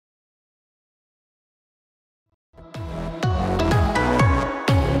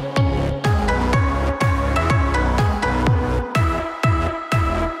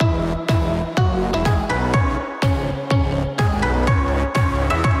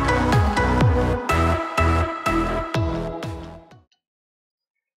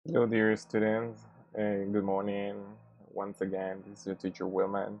Hello, dear students. Good morning. Once again, this is your teacher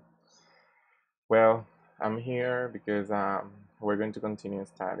Wilman. Well, I'm here because we're going to continue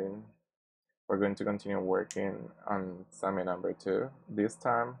studying. We're going to continue working on summit number 2. This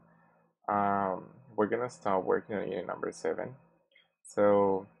time, we're gonna start working on unit number 7.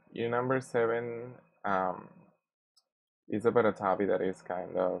 So, unit number 7 is about a topic that is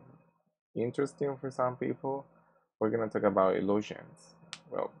kind of interesting for some people. We're gonna talk about illusions.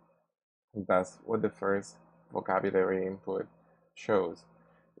 Well, that's what the first vocabulary input shows.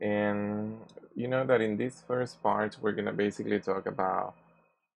 And you know that in this first part, we're going to basically talk about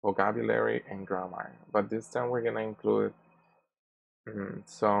vocabulary and grammar. But this time, we're going to include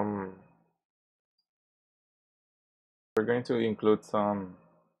some, we're going to include some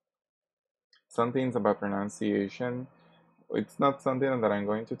things about pronunciation. It's not something that I'm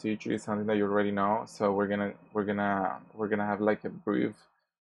going to teach you, it's something that you already know. So we're gonna have like a brief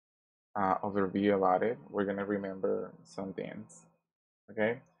overview about it. We're gonna remember some things.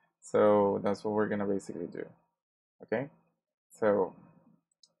 Okay, so that's what we're gonna basically do. Okay, so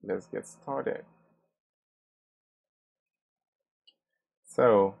let's get started.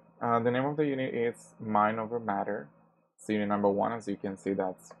 So the name of the unit is Mind Over Matter. So unit number 1, as you can see,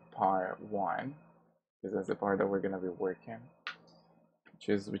 that's part 1. This is the part that we're gonna be working,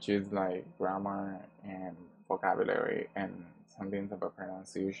 which is like grammar and vocabulary and some things about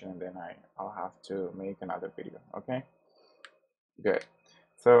pronunciation, and then I'll have to make another video. Okay, good.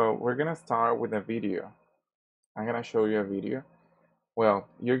 So we're gonna start with a video. I'm gonna show you a video. Well,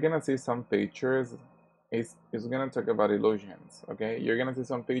 you're gonna see some pictures. It's gonna talk about illusions. Okay, you're gonna see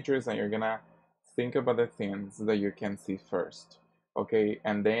some pictures and you're gonna think about the things that you can see first. Okay,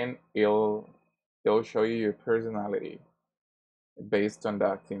 and then it'll show you your personality based on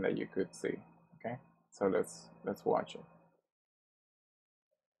that thing that you could see. Okay, so let's watch it.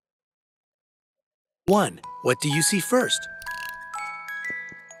 1. What do you see first?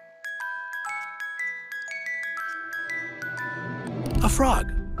 A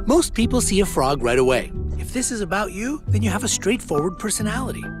frog. Most people see a frog right away. If this is about you, then you have a straightforward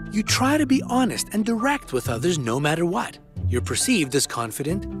personality. You try to be honest and direct with others no matter what. You're perceived as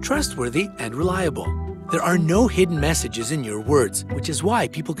confident, trustworthy, and reliable. There are no hidden messages in your words, which is why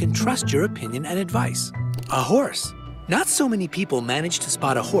people can trust your opinion and advice. A horse. Not so many people manage to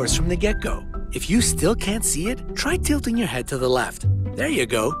spot a horse from the get-go. If you still can't see it, try tilting your head to the left. There you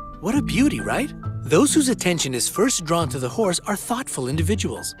go. What a beauty, right? Those whose attention is first drawn to the horse are thoughtful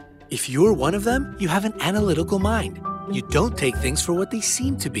individuals. If you're one of them, you have an analytical mind. You don't take things for what they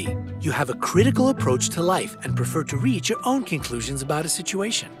seem to be. You have a critical approach to life and prefer to reach your own conclusions about a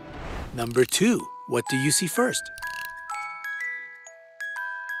situation. Number 2. What do you see first?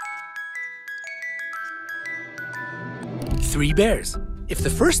 Three bears. If the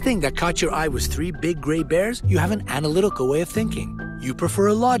first thing that caught your eye was 3 big gray bears, you have an analytical way of thinking. You prefer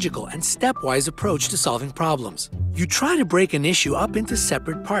a logical and stepwise approach to solving problems. You try to break an issue up into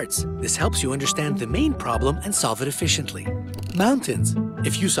separate parts. This helps you understand the main problem and solve it efficiently. Mountains.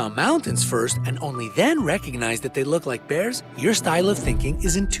 If you saw mountains first and only then recognized that they look like bears, your style of thinking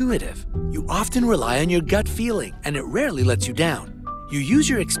is intuitive. You often rely on your gut feeling, and it rarely lets you down. You use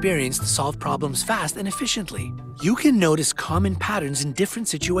your experience to solve problems fast and efficiently. You can notice common patterns in different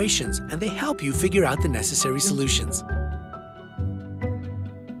situations, and they help you figure out the necessary solutions.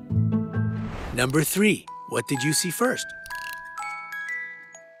 Number 3. What did you see first?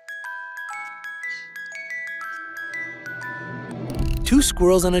 Two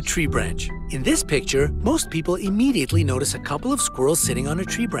squirrels on a tree branch. In this picture, most people immediately notice a couple of squirrels sitting on a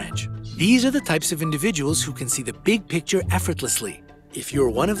tree branch. These are the types of individuals who can see the big picture effortlessly. If you're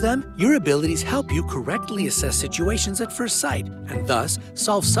one of them, your abilities help you correctly assess situations at first sight and thus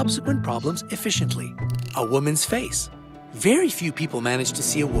solve subsequent problems efficiently. A woman's face. Very few people manage to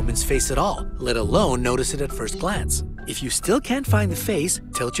see a woman's face at all, let alone notice it at first glance. If you still can't find the face,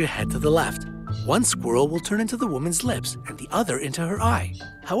 tilt your head to the left. One squirrel will turn into the woman's lips and the other into her eye.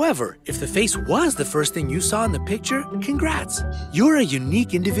 However, if the face was the first thing you saw in the picture, congrats! You're a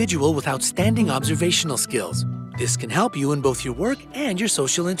unique individual with outstanding observational skills. This can help you in both your work and your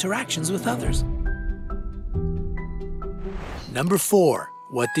social interactions with others. Number 4.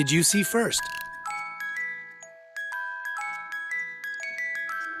 What did you see first?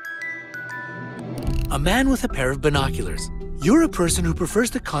 A man with a pair of binoculars. You're a person who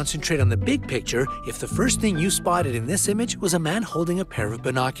prefers to concentrate on the big picture if the first thing you spotted in this image was a man holding a pair of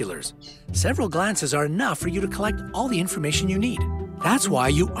binoculars. Several glances are enough for you to collect all the information you need. That's why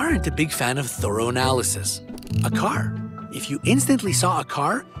you aren't a big fan of thorough analysis. A car. If you instantly saw a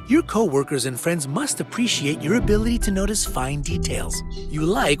car, your coworkers and friends must appreciate your ability to notice fine details. You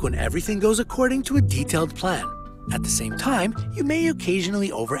like when everything goes according to a detailed plan. At the same time, you may occasionally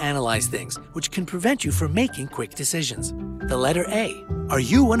overanalyze things, which can prevent you from making quick decisions. The letter A. Are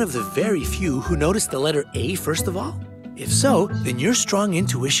you one of the very few who notice the letter A first of all? If so, then your strong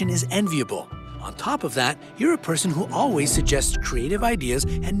intuition is enviable. On top of that, you're a person who always suggests creative ideas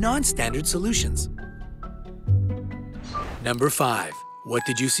and non-standard solutions. Number 5. What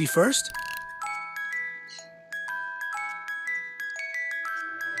did you see first?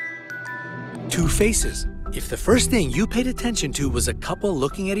 Two faces. If the first thing you paid attention to was a couple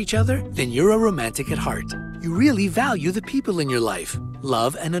looking at each other, then you're a romantic at heart. You really value the people in your life.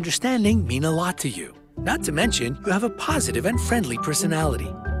 Love and understanding mean a lot to you. Not to mention, you have a positive and friendly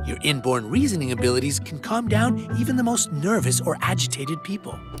personality. Your inborn reasoning abilities can calm down even the most nervous or agitated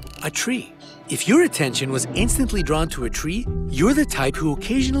people. A tree. If your attention was instantly drawn to a tree, you're the type who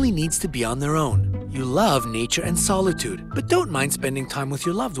occasionally needs to be on their own. You love nature and solitude, but don't mind spending time with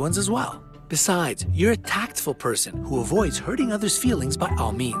your loved ones as well. Besides, you're a tactful person who avoids hurting others' feelings by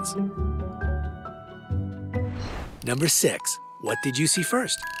all means. Number 6. What did you see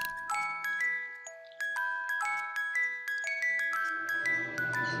first?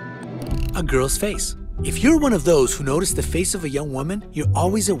 A girl's face. If you're one of those who notice the face of a young woman, you're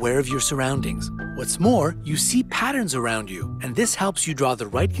always aware of your surroundings. What's more, you see patterns around you, and this helps you draw the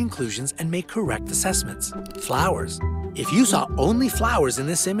right conclusions and make correct assessments. Flowers. If you saw only flowers in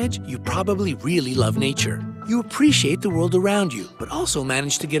this image, you probably really love nature. You appreciate the world around you, but also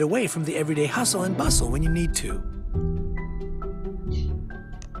manage to get away from the everyday hustle and bustle when you need to.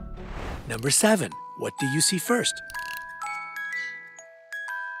 Number 7. What do you see first?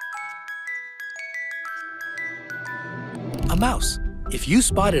 A mouse. If you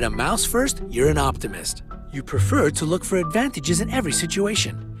spotted a mouse first, you're an optimist. You prefer to look for advantages in every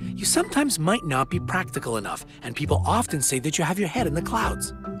situation. You sometimes might not be practical enough, and people often say that you have your head in the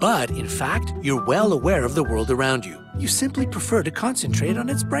clouds. But in fact, you're well aware of the world around you. You simply prefer to concentrate on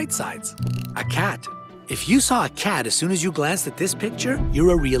its bright sides. A cat. If you saw a cat as soon as you glanced at this picture,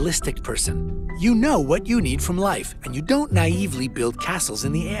 you're a realistic person. You know what you need from life, and you don't naively build castles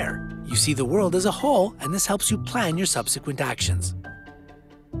in the air. You see the world as a whole, and this helps you plan your subsequent actions.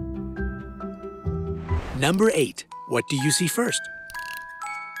 Number 8. What do you see first?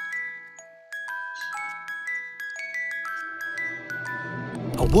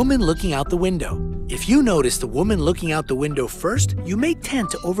 A woman looking out the window. If you notice the woman looking out the window first, you may tend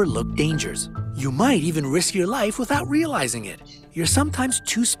to overlook dangers. You might even risk your life without realizing it. You're sometimes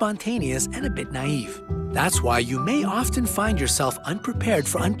too spontaneous and a bit naive. That's why you may often find yourself unprepared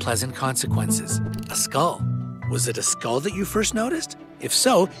for unpleasant consequences. A skull. Was it a skull that you first noticed? If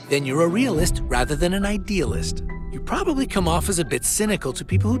so, then you're a realist rather than an idealist. You probably come off as a bit cynical to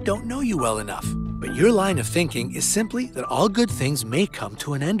people who don't know you well enough. But your line of thinking is simply that all good things may come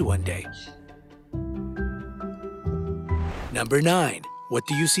to an end one day. Number 9. What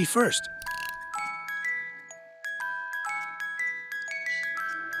do you see first?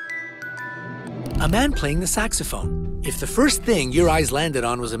 A man playing the saxophone. If the first thing your eyes landed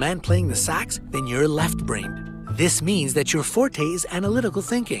on was a man playing the sax, then you're left-brained. This means that your forte is analytical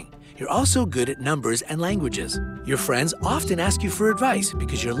thinking. You're also good at numbers and languages. Your friends often ask you for advice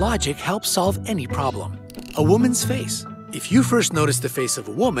because your logic helps solve any problem. A woman's face. If you first notice the face of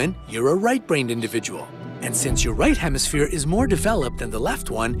a woman, you're a right-brained individual. And since your right hemisphere is more developed than the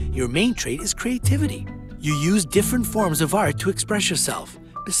left one, your main trait is creativity. You use different forms of art to express yourself.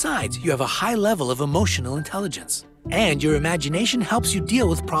 Besides, you have a high level of emotional intelligence. And your imagination helps you deal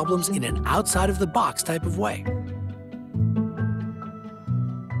with problems in an outside-of-the-box type of way.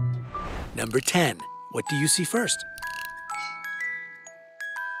 Number 10. What do you see first?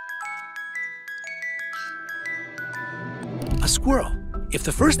 A squirrel. If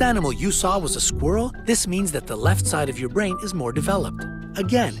the first animal you saw was a squirrel, this means that the left side of your brain is more developed.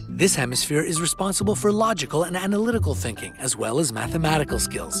 Again, this hemisphere is responsible for logical and analytical thinking, as well as mathematical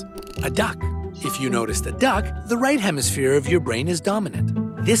skills. A duck. If you noticed a duck, the right hemisphere of your brain is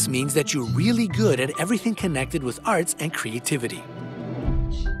dominant. This means that you're really good at everything connected with arts and creativity.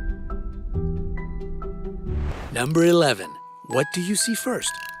 Number 11. What do you see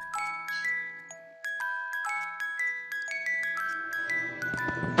first?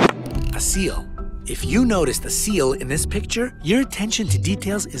 A seal. If you noticed a seal in this picture, your attention to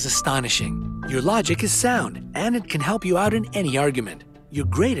details is astonishing. Your logic is sound, and it can help you out in any argument. You're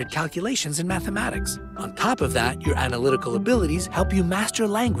great at calculations and mathematics. On top of that, your analytical abilities help you master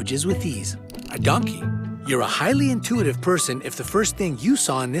languages with ease. A donkey. You're a highly intuitive person if the first thing you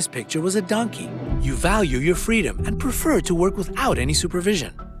saw in this picture was a donkey. You value your freedom and prefer to work without any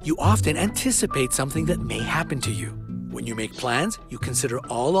supervision. You often anticipate something that may happen to you. When you make plans, you consider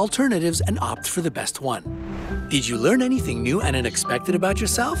all alternatives and opt for the best one. Did you learn anything new and unexpected about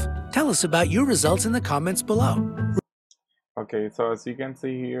yourself? Tell us about your results in the comments below. Okay, so as you can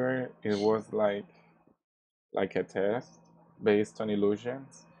see here, it was like a test based on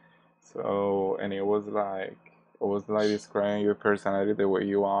illusions. So, and it was like describing your personality the way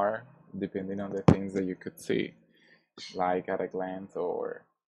you are, depending on the things that you could see, like at a glance, or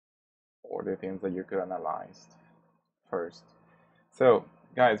the things that you could analyze first. So,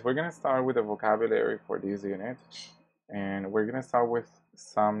 guys, we're gonna start with the vocabulary for this unit, and we're gonna start with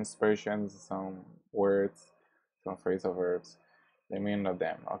some expressions, some words, some phrasal verbs. The meaning of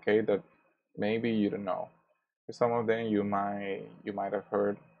them, okay? That maybe you don't know. Some of them you might have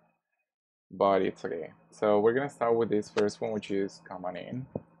heard, but it's okay. So we're gonna start with this first one, which is coming in.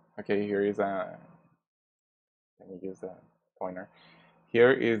 Okay, here is a, let me use the pointer.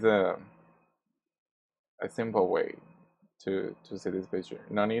 Here is a simple way to see this picture.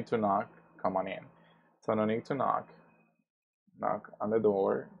 No need to knock, come on in. So no need to knock on the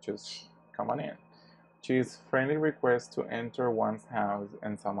door, just come on in. Choose friendly request to enter one's house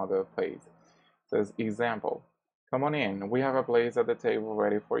and some other place. Says example, come on in, we have a place at the table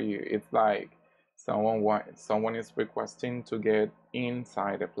ready for you. It's like someone is requesting to get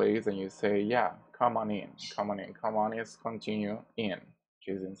inside a place, and you say, yeah, come on in. Come on is continue in, which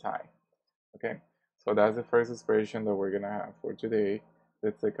is inside. Okay, so that's the first expression that we're gonna have for today.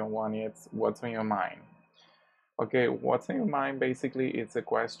 The second one is what's on your mind. Okay, what's on your mind, basically it's a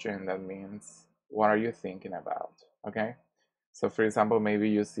question that means what are you thinking about. Okay, so for example, maybe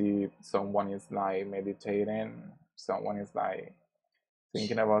you see someone is like meditating, someone is like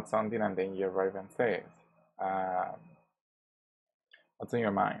thinking about something, and then you arrive and say, uh, what's on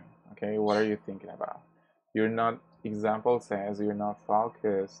your mind? Okay, what are you thinking about? You're not, example says, you're not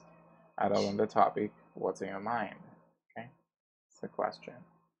focused at all on the topic. What's in your mind? Okay, it's a question.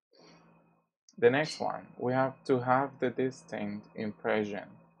 The next one, we have to have the distinct impression,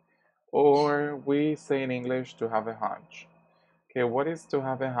 or we say in English to have a hunch. Okay, what is to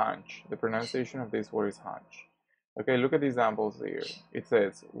have a hunch? The pronunciation of this word is hunch. Okay, look at the examples here. It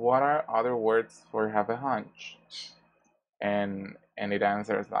says, what are other words for have a hunch? And it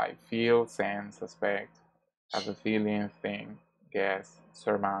answers like feel, sense, suspect, have a feeling, think, guess,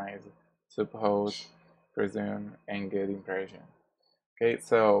 surmise, suppose, presume, and get impression. Okay,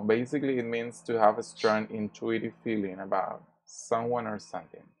 so basically it means to have a strong intuitive feeling about someone or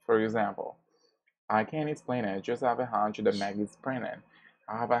something. For example, I can't explain it, I just have a hunch that Maggie's pregnant.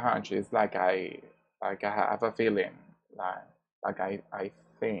 I have a hunch, it's like I have a feeling, I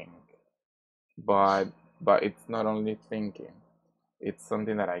think, but it's not only thinking, it's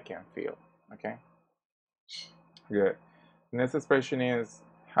something that I can feel. Okay, good. Next expression is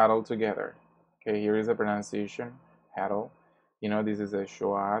huddle together. Okay, here is a pronunciation, huddle. You know, this is a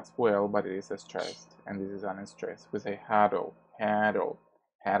schwa as well, but it is a stressed, and this is unstressed. We say huddle,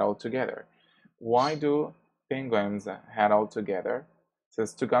 huddle together. Why do penguins huddle together? It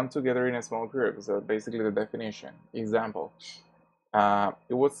says to come together in a small group. So basically the definition. Example,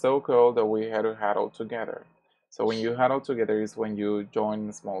 it was so cold that we had to huddle together. So when you huddle together is when you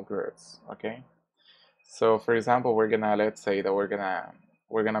join small groups, okay? So for example, let's say that we're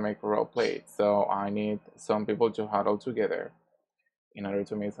gonna make a role play. So I need some people to huddle together in order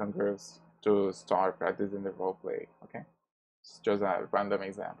to make some groups to start practicing the role play, okay? It's just a random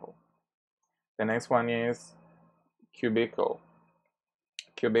example. The next one is cubicle.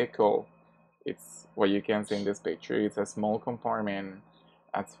 Cubicle, it's what you can see in this picture. It's a small compartment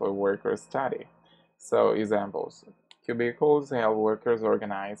as for work or study. So examples, cubicles help workers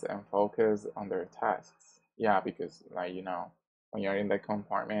organize and focus on their tasks. Yeah, because like when you're in the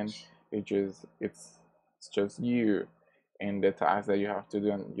compartment, it's just you and the tasks that you have to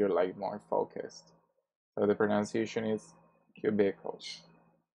do, and you're like more focused. So the pronunciation is cubicle.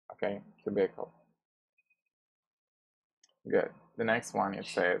 Okay, cubicle. Good. The next one, it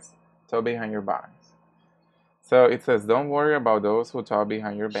says talk behind your back. So it says don't worry about those who talk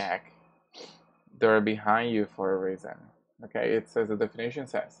behind your back. They're behind you for a reason. Okay, it says the definition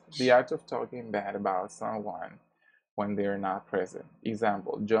says the act of talking bad about someone when they're not present.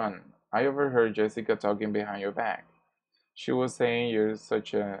 Example, John, I overheard Jessica talking behind your back. She was saying you're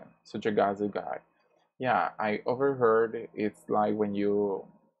such a gossip guy. Yeah, I overheard. It's like when you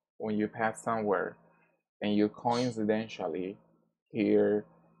pass somewhere and you coincidentally hear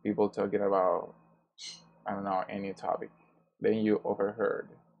people talking about, I don't know, any topic. Then you overheard,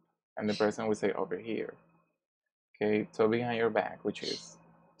 and the person will say over here. Okay, so behind your back, which is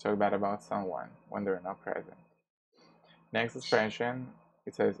talk bad about someone when they're not present. Next expression,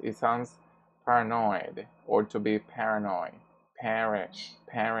 it says it sounds paranoid or to be paranoid.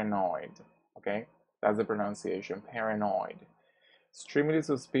 Paranoid. Okay, that's the pronunciation. Paranoid. Extremely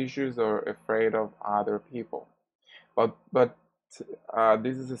suspicious or afraid of other people. But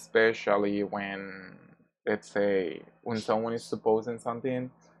this is especially when, let's say, when someone is supposing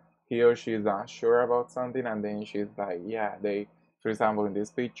something, he or she is not sure about something, and then she's like, yeah, they, for example, in this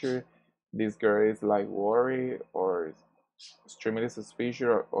picture, this girl is like worried or extremely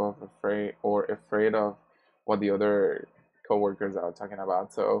suspicious or afraid of what the other coworkers are talking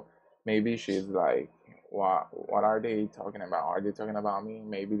about. So maybe she's like, what are they talking about? Are they talking about me?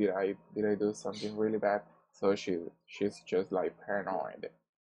 Maybe did I do something really bad? So she's just like paranoid.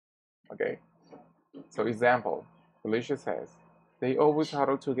 Okay. So example, Felicia says, they always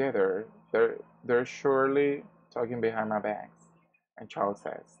huddle together. They're surely talking behind my backs. And Charles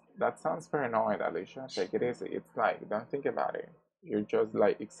says, that sounds paranoid, Alicia. Take it easy. It's like, don't think about it. You're just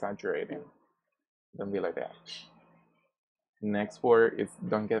like exaggerating. Don't be like that. Next word is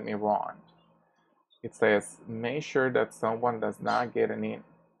don't get me wrong. It says, make sure that someone does not get any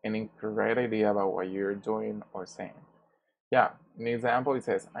incorrect idea about what you're doing or saying. Yeah, an example, it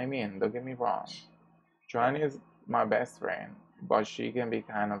says, I mean, don't get me wrong. Joanne is my best friend, but she can be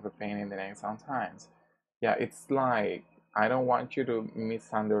kind of a pain in the neck sometimes. Yeah, it's like, I don't want you to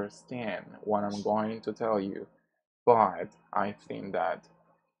misunderstand what I'm going to tell you, but I think that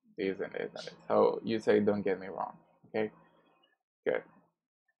this and this and this. So you say, don't get me wrong. Okay, good.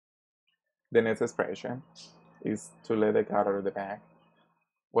 The next expression is to let the cat out of the bag.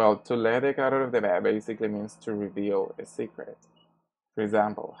 Well, to let the cat out of the bag basically means to reveal a secret. For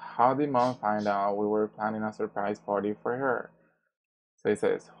example, how did mom find out we were planning a surprise party for her? So it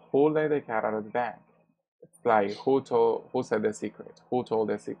says, who let the cat out of the bag? It's like who said the secret? Who told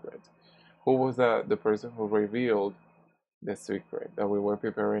the secret? Who was the person who revealed the secret that we were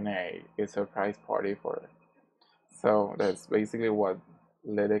preparing a surprise party for her? So that's basically what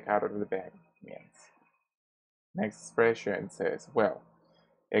let the cat out of the bag means. Next expression says, well,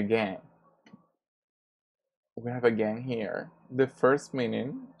 again. We have again here. The first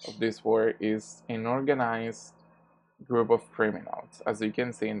meaning of this word is an organized group of criminals, as you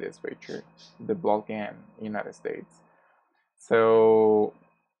can see in this picture, the block gang, United States. So,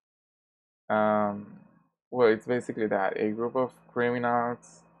 well, it's basically that a group of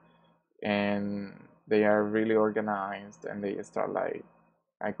criminals, and they are really organized, and they start like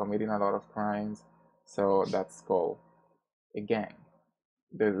committing a lot of crimes. So that's called a gang.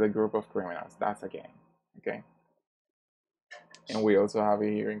 The group of criminals. That's a gang. Okay. And we also have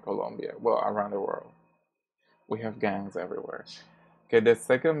it here in Colombia. Well, around the world. We have gangs everywhere. Okay, the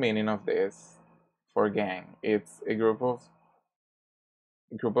second meaning of this for gang, it's a group of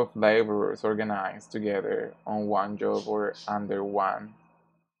laborers organized together on one job or under one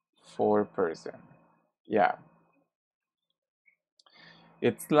foreperson. Yeah,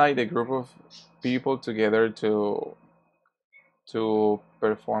 it's like a group of people together to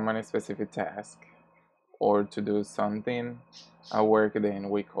perform a specific task or to do something at work. Then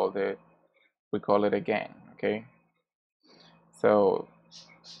we call it a gang. Okay, so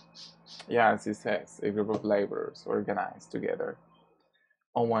yeah, as it says, a group of laborers organized together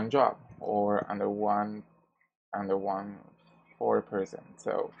on one job or under one foreperson.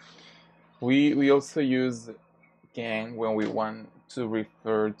 So we also use gang when we want to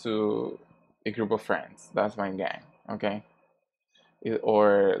refer to a group of friends. That's my gang. Okay.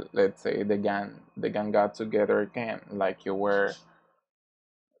 Or let's say the gang got together again, like you were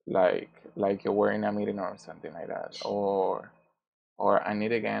in a meeting or something like that, or I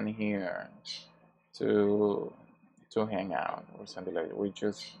need a gang here to hang out or something like that. We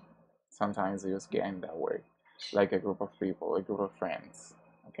just sometimes use gang that way, like a group of people, a group of friends.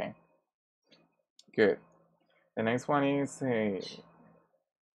 Okay, good. The next one is a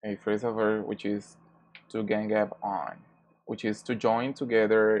phrasal verb which is to gang up on, which is to join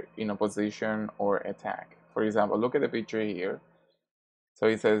together in opposition or attack. For example, look at the picture here. So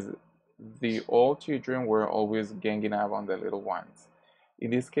it says the old children were always ganging up on the little ones.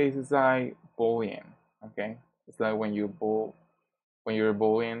 In this case, it's like bullying. Okay, it's like when you're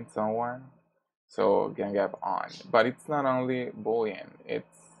bullying someone, so gang up on. But it's not only bullying.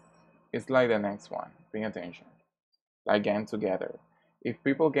 It's like the next one. Pay attention. Like gang together. If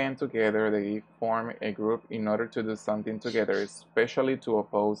people gang together, they form a group in order to do something together, especially to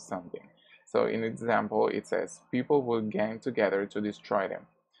oppose something. So in example, it says people will gang together to destroy them.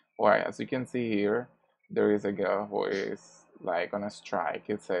 Or as you can see here, there is a girl who is like on a strike.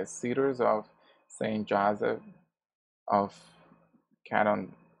 It says Cedars of Saint Joseph of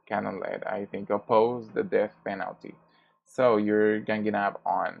Canton cannot, I think, oppose the death penalty. So you're ganging up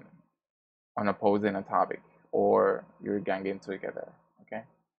on opposing a topic, or you're ganging together. Okay,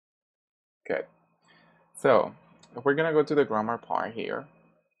 good. So we're gonna go to the grammar part here.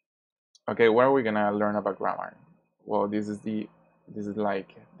 Okay, what are we gonna learn about grammar? Well, this is like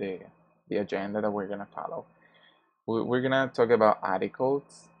the agenda that we're gonna follow. We're gonna talk about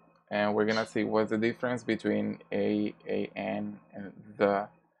articles, and we're gonna see what's the difference between an, and the.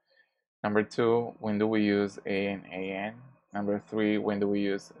 Number two, when do we use a and an? Number three, when do we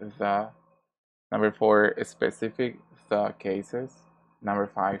use the? Number four, specific the cases. Number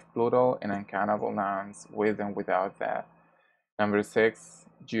five, plural and uncountable nouns with and without the. Number six,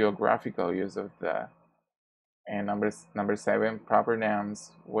 geographical use of the. And number seven, proper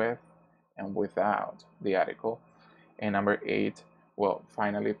nouns with and without the article. And number eight, well,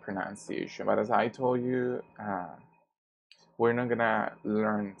 finally, pronunciation. But as I told you, we're not gonna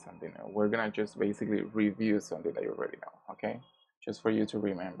learn something new. We're gonna just basically review something that you already know, okay? Just for you to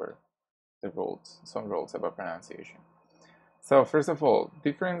remember the rules, some rules about pronunciation. So first of all,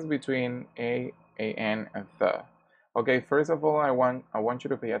 difference between a, an, and the. Okay, first of all, I want you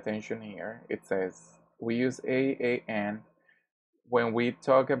to pay attention here. It says we use a, an when we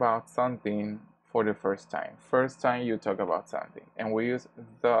talk about something for the first time. First time you talk about something, and we use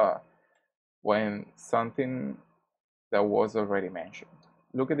the when something that was already mentioned.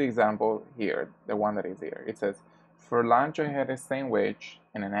 Look at the example here, the one that is here. It says, for lunch I had a sandwich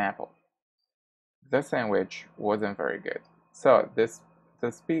and an apple. The sandwich wasn't very good. So the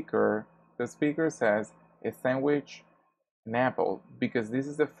speaker says a sandwich and apple because this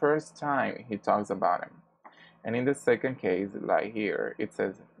is the first time he talks about him. And in the second case, like here, it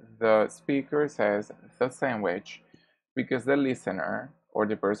says the speaker says the sandwich because the listener or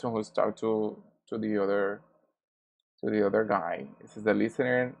the person who's talked to the other guy, it says the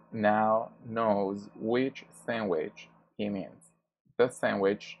listener now knows which sandwich he means. The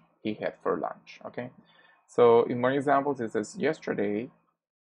sandwich he had for lunch. Okay, so in more examples, it says yesterday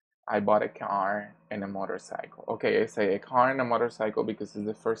I bought a car and a motorcycle. Okay, I say a car and a motorcycle because it's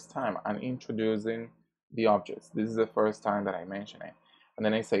the first time I'm introducing the objects. This is the first time that I mention it. And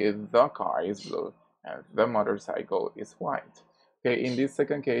then I say the car is blue and the motorcycle is white. Okay, in this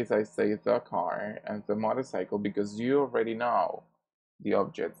second case, I say the car and the motorcycle because you already know the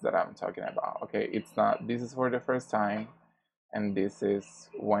objects that I'm talking about. Okay, it's not, this is for the first time, and this is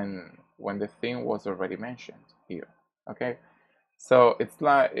when the thing was already mentioned here. Okay, so it's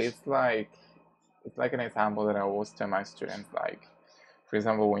like an example that I always tell my students, like, for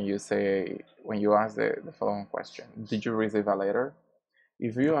example, when you ask the following question, did you receive a letter?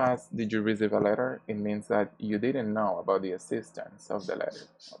 If you ask, did you receive a letter? It means that you didn't know about the existence of the letter.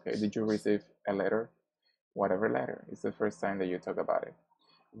 Okay, did you receive a letter? Whatever letter. It's the first time that you talk about it.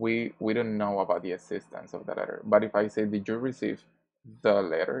 We don't know about the existence of the letter. But if I say, did you receive the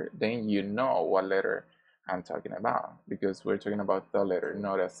letter? Then you know what letter I'm talking about, because we're talking about the letter,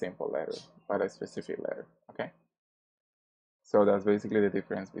 not a simple letter, but a specific letter. Okay? So that's basically the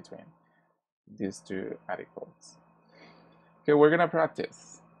difference between these two articles. Okay, we're gonna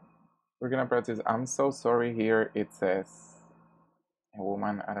practice. I'm so sorry here. It says a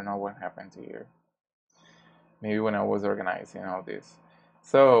woman. I don't know what happened to here. Maybe when I was organizing all this.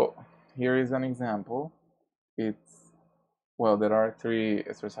 So here is an example. There are 3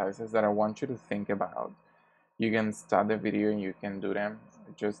 exercises that I want you to think about. You can start the video and you can do them.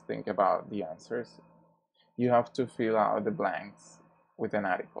 Just think about the answers. You have to fill out the blanks with an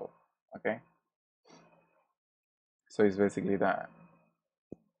article. Okay? So it's basically that.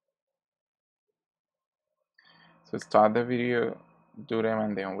 So start the video, do them,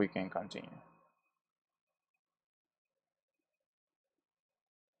 and then we can continue.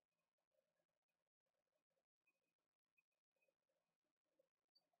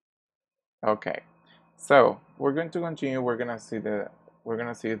 Okay, so we're going to continue. We're gonna see the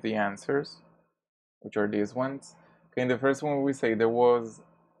answers, which are these ones. Okay, in the first one we say there was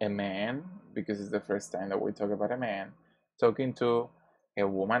a man, because it's the first time that we talk about a man talking to a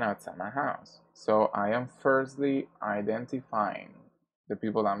woman outside my house. So I am firstly identifying the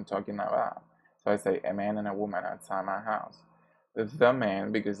people I'm talking about. So I say a man and a woman outside my house. The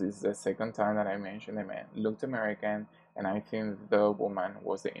man, because it's the second time that I mentioned the man, looked American, and I think the woman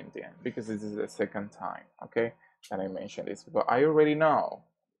was the Indian, because this is the second time, okay, that I mentioned this. But I already know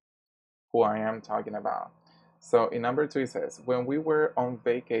who I am talking about. So in number 2 it says, when we were on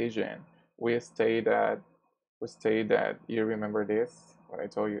vacation, we stayed at, you remember this, what I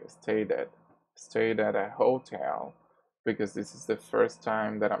told you, stayed at a hotel, because this is the first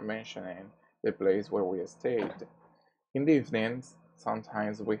time that I'm mentioning the place where we stayed. In the evenings,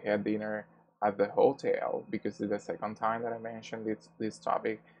 sometimes we had dinner at the hotel, because it's the second time that I mentioned this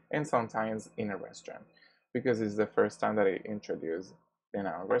topic, and sometimes in a restaurant, because it's the first time that I introduced the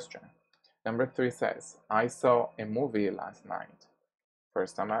noun restaurant. Number 3 says, I saw a movie last night.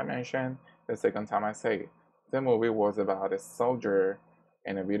 First time I mentioned, the second time I say, the movie was about a soldier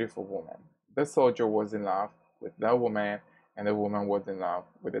and a beautiful woman. The soldier was in love with the woman, and the woman was in love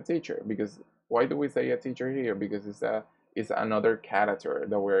with the teacher. Because why do we say a teacher here? Because it's another character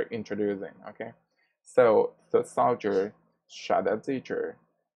that we're introducing. Okay, so the soldier shot the teacher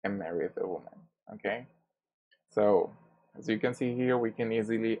and married the woman. Okay, so as you can see here, we can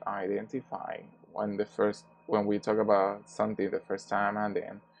easily identify when we talk about something the first time, and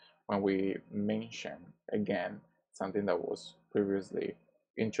then when we mention again something that was previously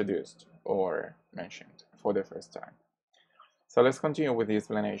introduced or mentioned for the first time. So let's continue with the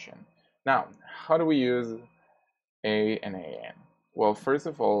explanation. Now, how do we use a and an? Well, first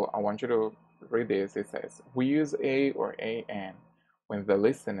of all, I want you to read this. It says, we use a or an when the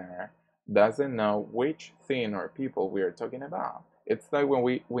listener doesn't know which thing or people we are talking about. It's like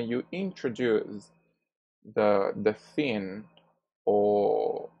when you introduce the thing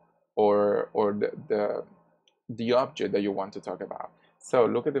or the object that you want to talk about. So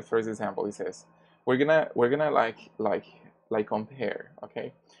look at the first example. It says, we're gonna like compare,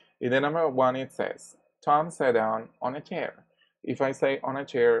 okay? In the number 1, it says, Tom sat down on a chair. If I say on a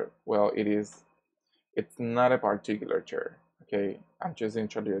chair, well, it's not a particular chair, okay? I'm just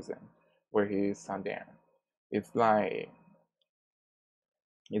introducing where he sat down. It's like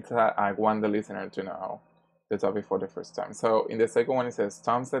I want the listener to know the topic for the first time. So in the second one, it says,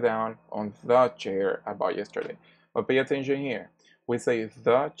 Tom sat down on the chair I bought yesterday. But pay attention here. We say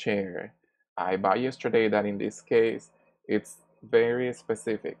the chair I bought yesterday, that in this case, it's very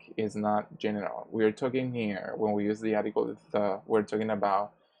specific. It's not general. We are talking here, when we use the article the, we're talking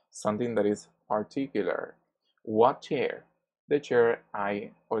about something that is particular. What chair? The chair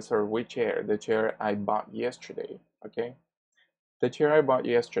which chair? The chair I bought yesterday, okay? The chair I bought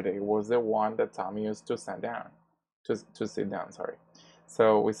yesterday was the one that Tom used to sit down. To sit down, sorry.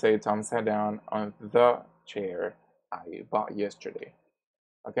 So we say Tom sat down on the chair I bought yesterday.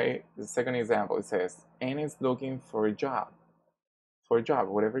 Okay, the second example, it says, Anne is looking for a job. For a job,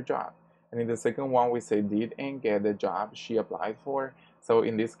 whatever job. And in the second one, we say, did Anne get the job she applied for? So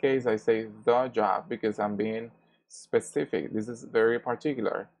in this case, I say the job because I'm being specific. This is very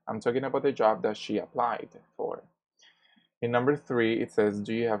particular. I'm talking about the job that she applied for. In number 3, it says,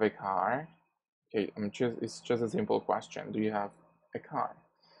 do you have a car? Okay, it's just a simple question. Do you have a car?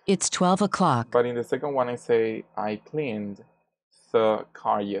 It's 12 o'clock. But in the second one, I say, I cleaned the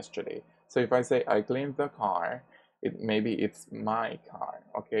car yesterday. So if I say I cleaned the car, maybe it's my car,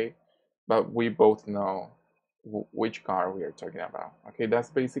 okay? But we both know which car we are talking about, okay? That's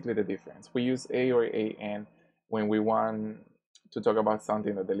basically the difference. We use a or an when we want to talk about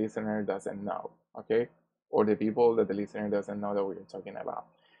something that the listener doesn't know, okay? Or the people that the listener doesn't know that we are talking about.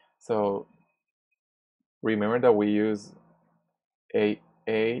 So remember that we use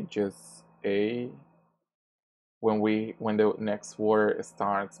just a when the next word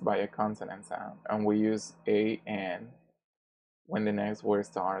starts by a consonant sound, and we use an when the next word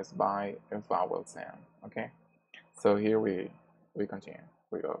starts by a vowel sound. Okay, so here we continue.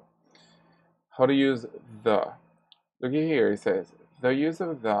 We go. How to use the? Look here. It says the use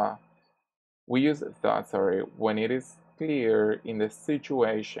of the. We use the when it is clear in the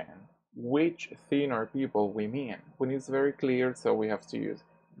situation which thing or people we mean. When it's very clear, so we have to use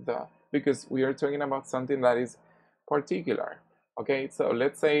the, because we are talking about something that is particular. Okay, so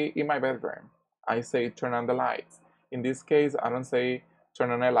let's say in my bedroom, I say turn on the lights. In this case, I don't say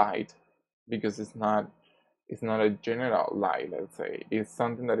turn on a light because it's not a general light, let's say. It's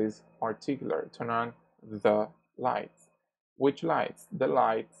something that is particular. Turn on the lights. Which lights? The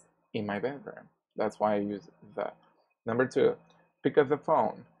lights in my bedroom. That's why I use the. Number 2, pick up the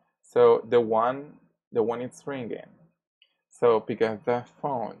phone. So the one it's ringing. So pick up the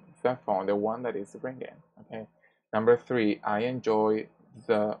phone, the one that is ringing. Okay. Number 3, I enjoy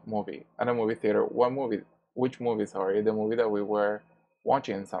the movie at a movie theater. What movie? Which movie? Sorry, the movie that we were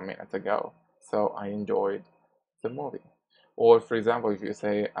watching some minutes ago. So I enjoyed the movie. Or for example, if you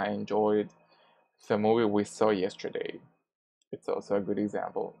say I enjoyed the movie we saw yesterday, it's also a good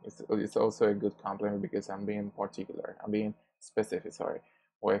example. It's also a good compliment because I'm being particular. I'm being specific. Sorry,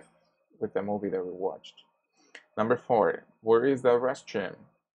 with the movie that we watched. Number 4, where is the restroom?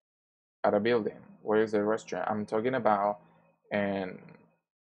 At a building. Where is the restroom? I'm talking about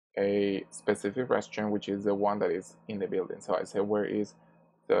a specific restroom, which is the one that is in the building. So I say, where is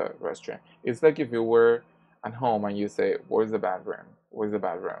the restroom? It's like if you were at home and you say, where's the bathroom? Where's the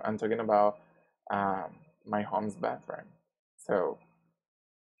bathroom? I'm talking about my home's bathroom. So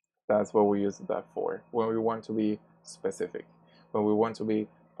that's what we use that for. When we want to be specific, when we want to be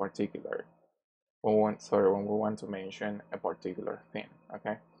particular, when we want to mention a particular thing.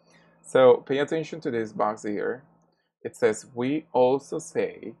 Okay. So pay attention to this box here. It says we also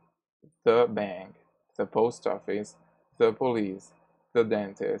say the bank, the post office, the police, the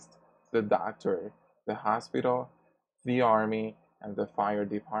dentist, the doctor, the hospital, the army, and the fire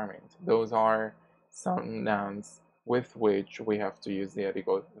department. Those are some nouns with which we have to use the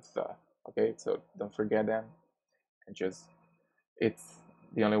article the. Okay, so don't forget them, and just it's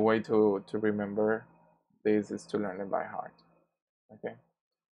the only way to remember this is to learn it by heart. Okay,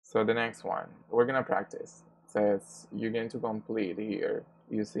 so the next one we're gonna practice. It says you're going to complete here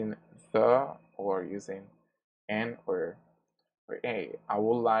using the or using an or a. I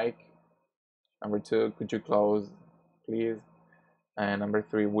would like. Number 2, could you close, please? And number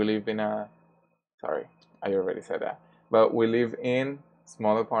 3, we live in a. Sorry, I already said that. But we live in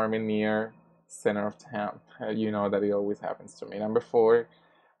small apartment near center of town. You know that it always happens to me. Number 4,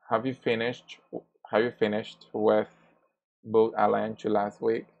 have you finished? Have you finished with book I lent you last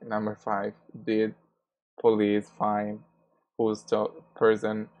week? Number 5, did police find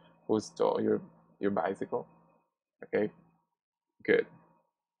person who stole your bicycle? Okay, good.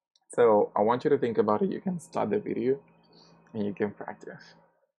 So I want you to think about it. You can start the video and you can practice.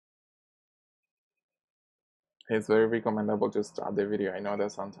 It's very recommendable to start the video. I know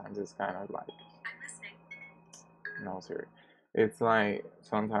that sometimes it's kind of like, I'm listening. No, sir. It's like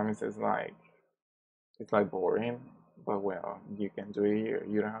sometimes it's like boring, but well, you can do it here.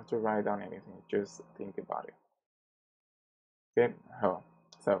 You don't have to write down anything. Just think about it. Okay.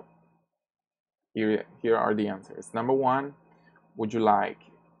 So here are the answers. Number 1, would you like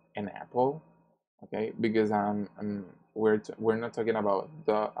an apple? Okay, because we're not talking about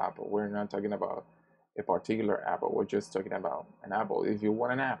the apple. We're not talking about a particular apple. We're just talking about an apple. If you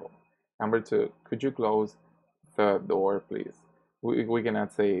want an apple. Number 2, could you close the door, please? We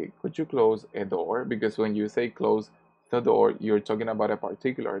cannot say, could you close a door? Because when you say close the door, you're talking about a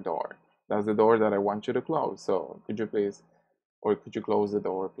particular door. That's the door that I want you to close. So could you please, or could you close the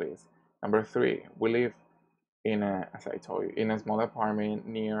door, please? Number 3, we live in as I told you, in a small apartment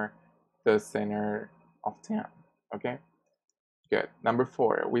near the center of town. Okay, good. Number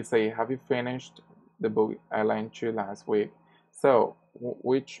 4, we say, have you finished the book I lent you last week? So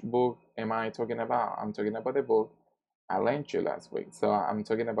which book am I talking about? I'm talking about the book I lent you last week. So I'm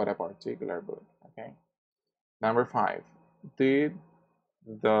talking about a particular book. Okay. Number 5, did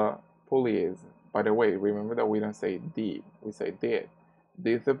the police, by the way, remember that we don't say did, we say did.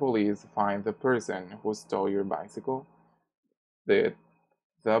 Did the police find the person who stole your bicycle? Did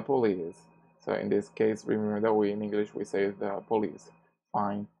the police, so in this case, remember that we in English we say the police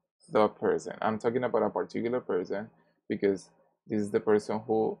find the person. I'm talking about a particular person because this is the person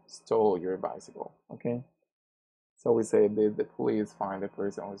who stole your bicycle. Okay, so we say, did the police find the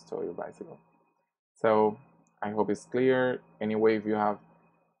person who stole your bicycle? So I hope it's clear. Anyway, if you have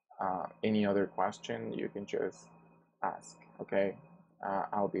any other question, you can just ask. Okay,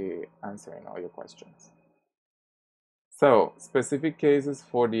 I'll be answering all your questions. So specific cases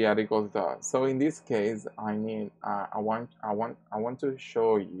for the article the. So in this case, I want to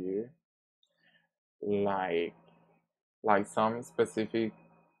show you like some specific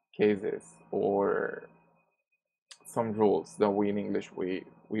cases or some rules that we in English we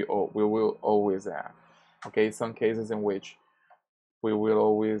will always have. Okay, some cases in which we will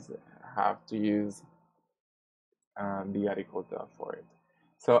always have to use the article the for it.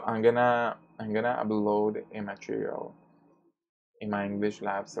 So I'm gonna upload a material in my English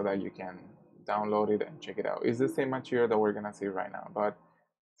lab so that you can download it and check it out. It's the same material that we're gonna see right now, but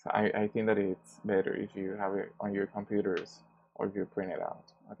I think that it's better if you have it on your computers or if you print it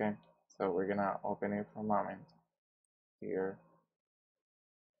out. Okay, so we're gonna open it for a moment here.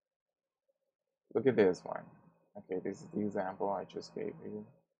 Look at this one. Okay, this is the example I just gave you.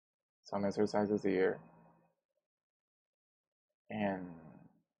 Some exercises here, and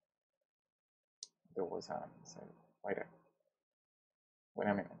there was so wait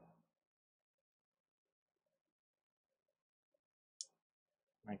a minute.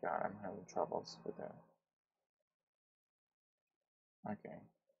 My God, I'm having troubles with that. Okay,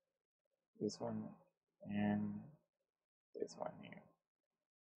 this one and this one here.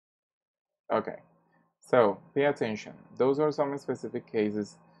 Okay, so pay attention. Those are some specific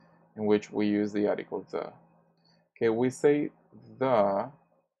cases in which we use the article the. Okay, we say the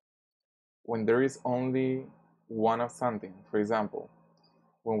when there is only one of something. For example,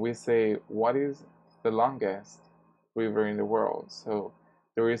 when we say, what is the longest river in the world. So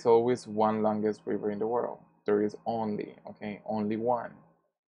there is always one longest river in the world. There is only, okay, only one,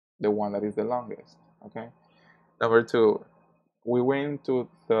 the one that is the longest, okay. Number two, we went to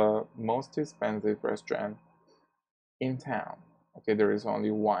the most expensive restaurant in town. Okay, there is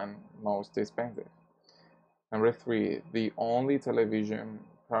only one most expensive. Number three, the only television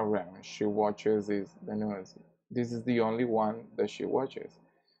program she watches is the news. This is the only one that she watches.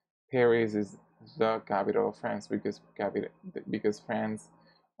 Paris is the capital of France because France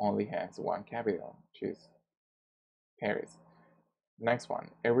only has one capital, which is Paris. Next one,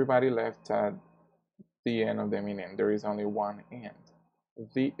 everybody left at the end of the meaning. There is only one end.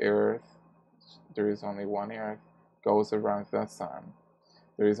 The Earth, there is only one Earth, goes around the sun.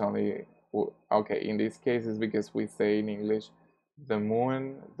 There is only, okay, in this case it's because we say in English the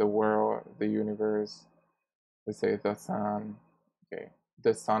moon, the world, the universe. We say the sun, okay,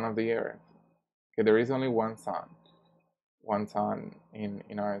 the sun of the Earth. Okay, there is only one sun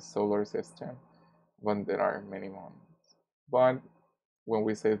in our solar system, but there are many moons. But when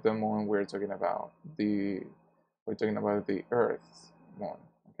we say the moon, we're talking about the Earth's moon.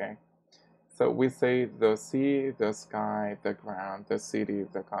 Okay, so we say the sea, the sky, the ground, the city,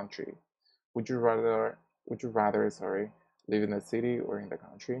 the country. Would you rather, sorry, live in the city or in the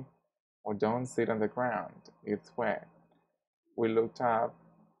country? Or don't sit on the ground, it's wet. We looked up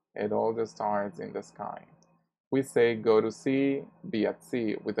at all the stars in the sky. We say go to sea, be at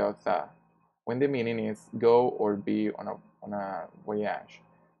sea without the, when the meaning is go or be on a voyage.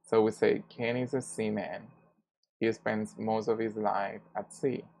 So we say Ken is a seaman. He spends most of his life at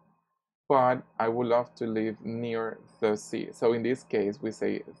sea. But I would love to live near the sea. So in this case, we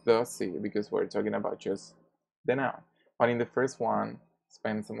say the sea because we're talking about just the noun. But in the first one,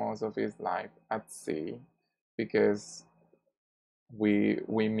 spends most of his life at sea because we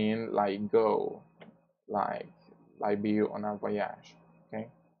mean like go, like be on a voyage. Okay.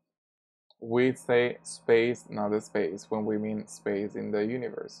 We say space, not the space, when we mean space in the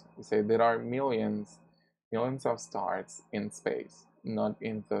universe. We say there are millions of stars in space, not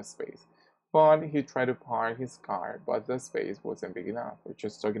in the space. But he tried to park his car, but the space wasn't big enough. We're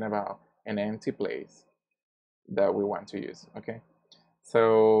just talking about an empty place that we want to use, okay?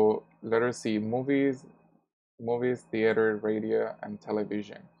 So let us see, movies, theater, radio, and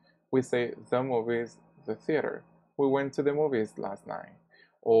television. We say the movies, the theater. We went to the movies last night.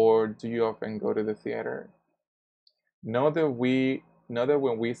 Or do you often go to the theater? Know that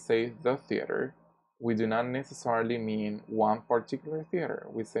when we say the theater, we do not necessarily mean one particular theater.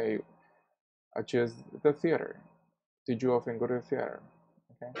 We say just the theater. Did you often go to the theater?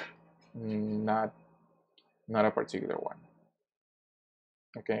 Okay, not a particular one.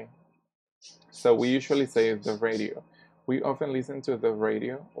 Okay, so we usually say the radio. We often listen to the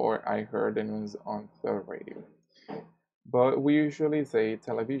radio, or I heard the news on the radio. But we usually say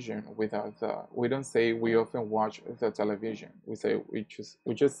television without the. We don't say we often watch the television. We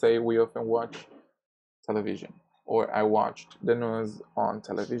just say we often watch television, or I watched the news on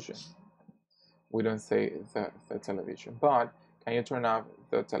television. We don't say the television. But can you turn off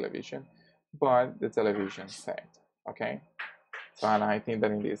the television? But the television said, okay? So, and I think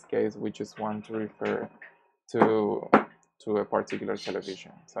that in this case, we just want to refer to a particular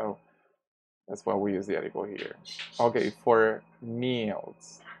television. So that's why we use the article here. Okay, for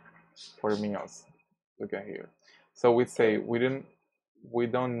meals. Look at here. So we say we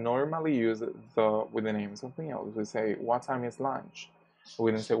don't normally use with the names of meals. We say what time is lunch.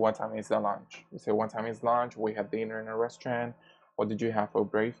 We don't say what time is the lunch. We say what time is lunch. We had dinner in a restaurant. What did you have for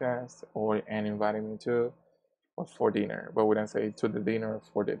breakfast? Or and invited me to, or for dinner. But we don't say to the dinner,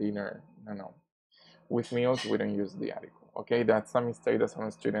 for the dinner. No. With meals, we don't use the article. Okay, that's a mistake that some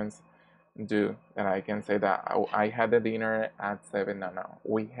students do. And I can say that I had the dinner at 7. No.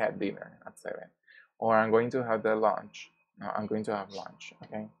 We had dinner at 7. Or I'm going to have the lunch. No, I'm going to have lunch.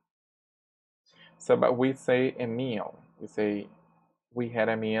 Okay. So, but we say a meal. We say we had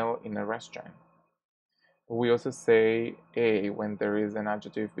a meal in a restaurant. We also say a when there is an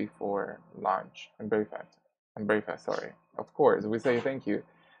adjective before lunch and breakfast. Sorry. Of course, we say thank you.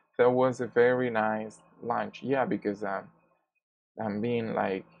 That was a very nice lunch. Yeah, because I'm being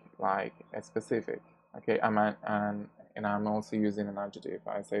like specific. Okay, and I'm also using an adjective.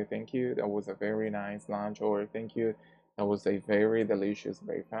 I say thank you. That was a very nice lunch, or thank you. That was a very delicious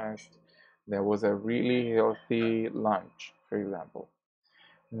breakfast. That was a really healthy lunch, for example.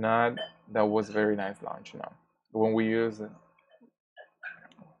 Not that was very nice lunch. No, when we use an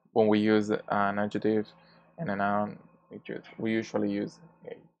adjective and a noun, we usually use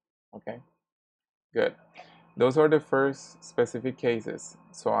a. Okay, good. Those are the first specific cases.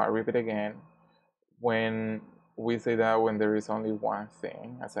 So I repeat again. when we say that when there is only one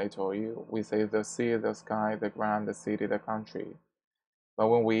thing, as I told you, we say the sea, the sky, the ground, the city, the country. But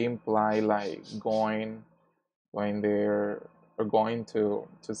when we imply like going there or going to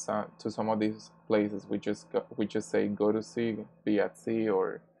some of these places, we just say go to sea, be at sea,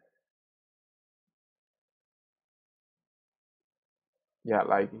 or yeah,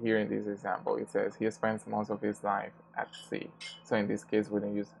 like here in this example, it says he spends most of his life at sea. So in this case, we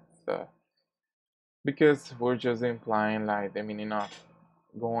don't use the, because we're just implying like the meaning of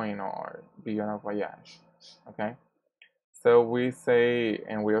going or being on a voyage. Okay. So we say,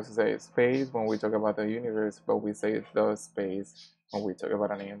 and we also say space when we talk about the universe, but we say the space when we talk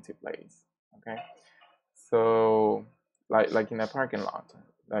about an empty place. Okay. So like in a parking lot,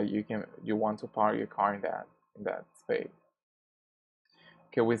 that you want to park your car in that space.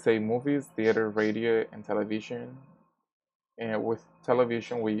 Okay, we say movies, theater, radio, and television. And with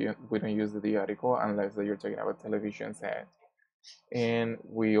television, we don't use the article unless you're talking about television set, and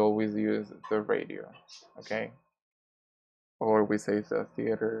we always use the radio. Okay, or we say the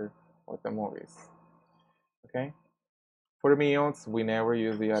theater or the movies. Okay, for meals, we never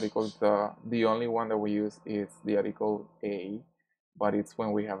use the article. The only one that we use is the article a, but it's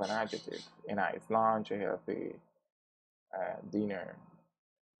when we have an adjective. A nice lunch, a healthy dinner,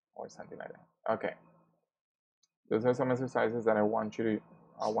 or something like that. Okay, those are some exercises that I want you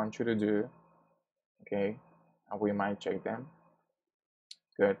to do. Okay, and we might check them.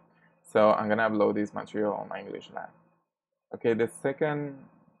 Good. So I'm gonna upload this material on my English lab. Okay, the second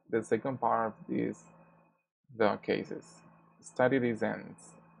part of this, the cases. Study these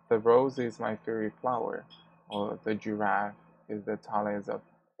ends. The rose is my favorite flower, or the giraffe is the tallest of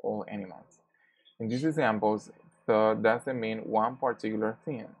all animals. In these examples, the doesn't mean one particular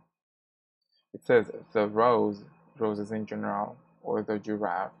thing. It says the roses in general, or the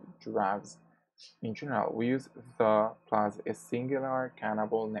giraffes in general. We use the plus a singular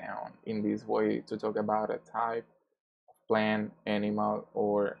countable noun in this way to talk about a type of plant, animal,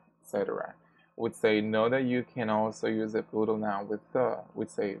 or etc. Would say know that you can also use a plural noun with the. Would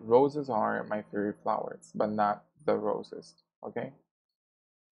say roses are my favorite flowers, but not the roses. Okay.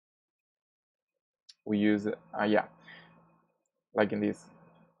 We use yeah, like in this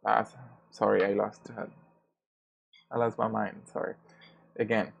last. Sorry, I lost my mind. Sorry.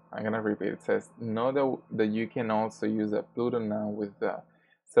 Again, I'm gonna repeat. It says know that you can also use a plural noun with the.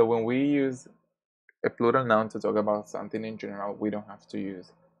 So when we use a plural noun to talk about something in general, we don't have to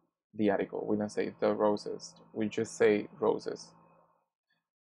use the article. We don't say the roses. We just say roses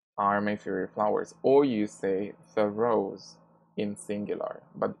are my favorite flowers. Or you say the rose in singular,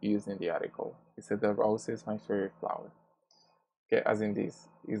 but using the article. You say the rose is my favorite flower. Okay, as in this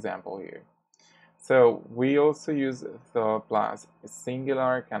example here. So we also use the plus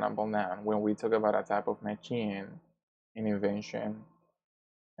singular countable noun when we talk about a type of machine, an invention,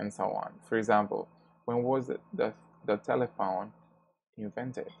 and so on. For example, when was the telephone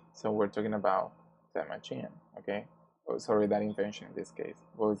invented? So we're talking about the machine, okay? Oh, sorry, that invention in this case.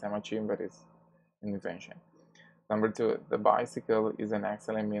 Well, it's a machine, but it's an invention. Number two, the bicycle is an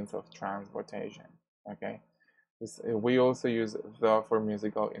excellent means of transportation, okay? We also use the for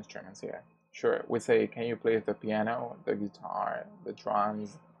musical instruments here. Sure, we say, can you play the piano, the guitar, the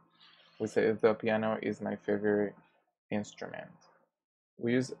drums? We say the piano is my favorite instrument.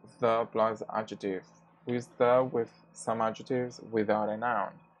 We use the plus adjective. We use the with some adjectives without a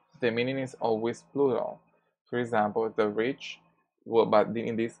noun. The meaning is always plural. For example, the rich, well, but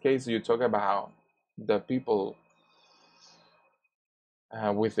in this case, you talk about the people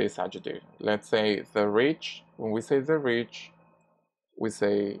with this adjective. Let's say the rich. When we say the rich, we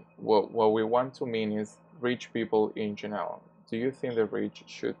say what we want to mean is rich people in general. Do you think the rich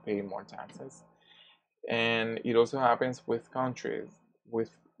should pay more taxes? And it also happens with countries,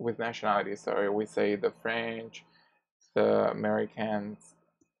 with nationalities. Sorry, we say the French, the Americans,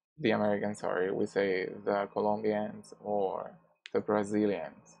 sorry, we say the Colombians or the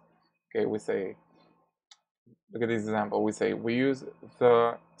Brazilians. Okay, we say, look at this example. We say we use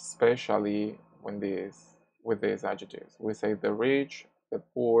the especially when this with these adjectives. We say the rich, the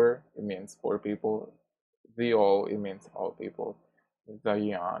poor, it means poor people. The old, it means old people. The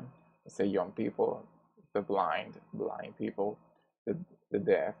young, we say young people. The blind people. The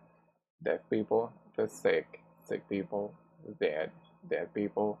deaf people. The sick people. The dead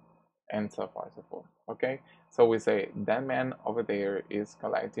people, and so far so forth. Okay, so we say that man over there is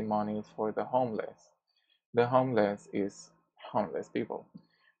collecting money for the homeless. The homeless is homeless people.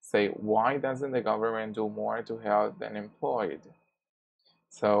 Say, why doesn't the government do more to help the unemployed?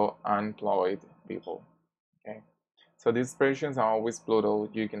 So unemployed people. Okay. So these expressions are always plural.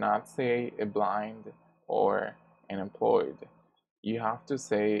 You cannot say a blind or an employed. You have to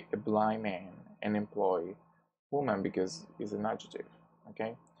say a blind man, an employed woman, because it's an adjective.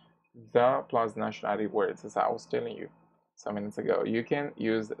 Okay? The plus nationality words, as I was telling you some minutes ago. You can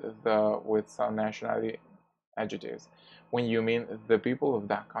use the with some nationality adjectives when you mean the people of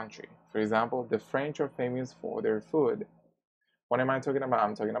that country. For example, the French are famous for their food. What am I talking about?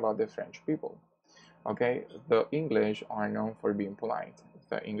 I'm talking about the French people. Okay, the English are known for being polite.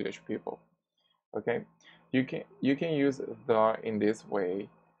 The English people. Okay, you can use the in this way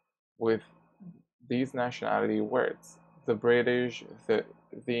with these nationality words: the British, the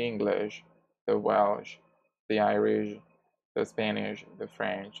English, the Welsh, the Irish, the Spanish, the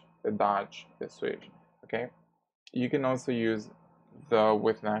French, the Dutch, the Swedish. Okay, you can also use the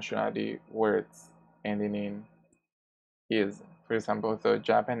with nationality words ending in is. For example, the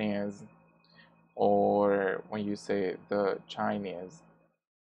Japanese, or when you say the Chinese.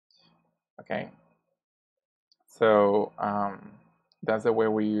 Okay, so that's the way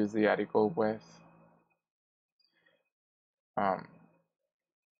we use the article um,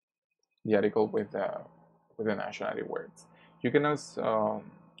 with the nationality words. You can also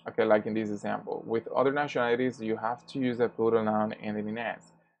okay, like in this example, with other nationalities, you have to use a plural noun ending in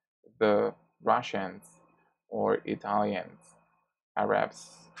s. The Russians or Italians,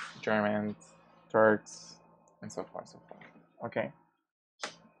 Arabs, Germans, Turks, and so forth, so forth. Okay,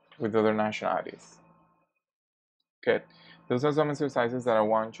 with other nationalities. Good. Those are some exercises that I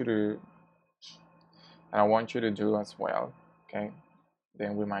want you to do as well. Okay,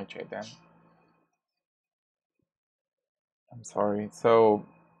 then we might check them. I'm sorry. So,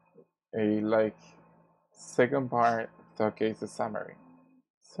 a like second part, the case summary.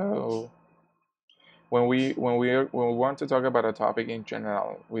 So when we want to talk about a topic in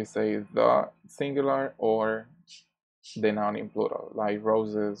general, we say the singular or the noun in plural, like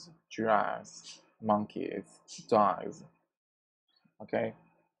roses, giraffes, monkeys, dogs. Okay.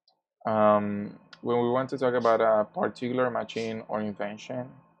 When we want to talk about a particular machine or invention,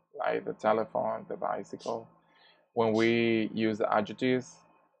 like the telephone, the bicycle, when we use adjectives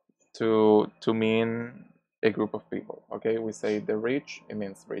to mean a group of people. Okay, we say the rich, it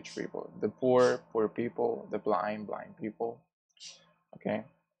means rich people. The poor, poor people. The blind, blind people. Okay,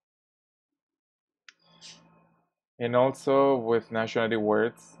 and also with nationality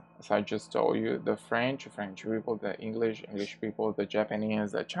words, as I just told you, the French, French people. The English, English people. The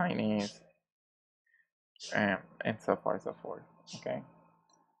Japanese, the Chinese, and so forth, so forth. Okay,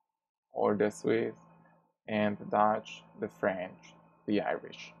 or the Swiss and the Dutch, the French, the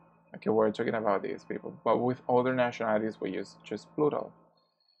Irish. Okay, we're talking about these people, but with other nationalities, we use just plural.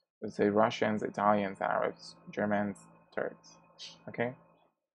 Let's say Russians, Italians, Arabs, Germans, Turks. Okay,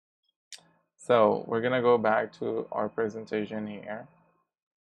 so we're gonna go back to our presentation here.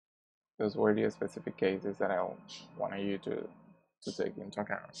 Those were the specific cases that I wanted you to take into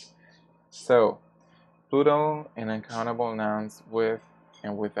account. So, plural and uncountable nouns with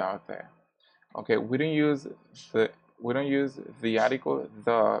and without the. Okay, the we don't use the article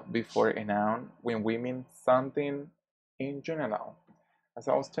the before a noun when we mean something in general. As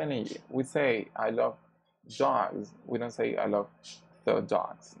I was telling you, we say I love dogs. We don't say I love the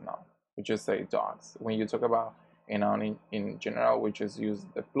dogs. No, we just say dogs. When you talk about a noun in general, we just use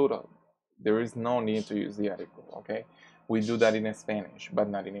the plural. There is no need to use the article. Okay, we do that in Spanish, but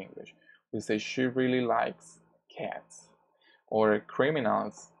not in English. We say she really likes cats, or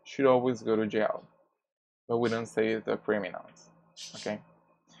criminals should always go to jail, but we don't say the criminals. Okay,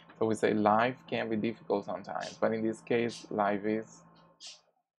 so we say life can be difficult sometimes, but in this case, life is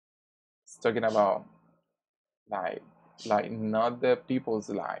talking about like not the people's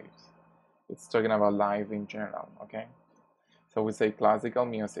lives. It's talking about life in general. Okay, so we say classical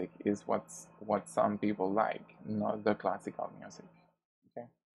music is what some people like, not the classical music. Okay,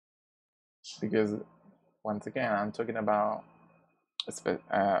 because once again, I'm talking about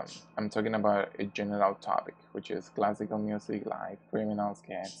a general topic, which is classical music, like criminals,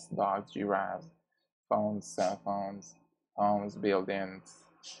 cats, dogs, giraffes, phones, cell phones, homes, buildings,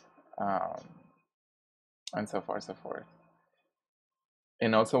 um, and so forth, so forth.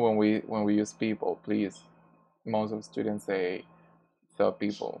 And also when we use people, please, most of students say the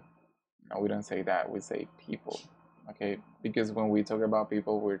people. No, we don't say that. We say people. Okay, because when we talk about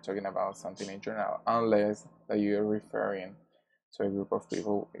people, we're talking about something in general, unless that you're referring to a group of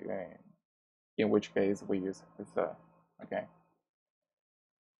people, in which case we use the. Okay.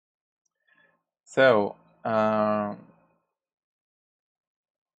 So I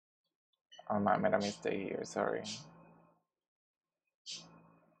made a mistake here. Sorry.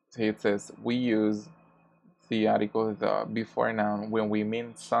 So it says we use the article the before noun when we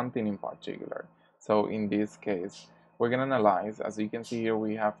mean something in particular. So in this case, we're going to analyze. As you can see here,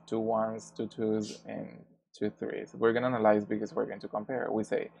 we have 2 1s, 2 2s, and 2 3s. We're going to analyze because we're going to compare. We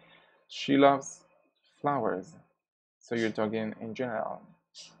say, she loves flowers. So you're talking in general.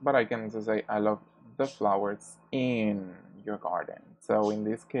 But I can also say, I love the flowers in your garden. So in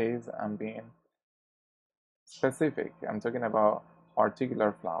this case, I'm being specific. I'm talking about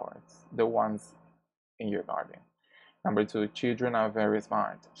particular flowers, the ones in your garden. Number 2, children are very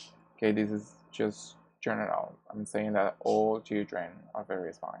smart. Okay, this is just general. I'm saying that all children are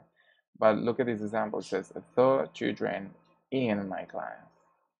very smart. But look at this example. It says, the children in my class.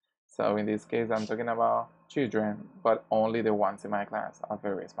 So in this case, I'm talking about children, but only the ones in my class are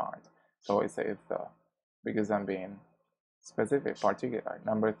very smart. So I say the, because I'm being specific, particular.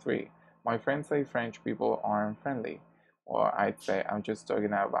 Number 3, my friends say French people aren't friendly. Or I'd say I'm just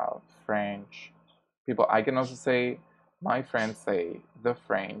talking about French people. I can also say my friends say the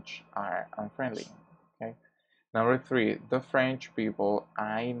French are unfriendly. Okay. Number 3, the French people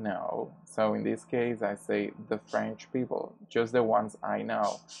I know. So in this case, I say the French people, just the ones I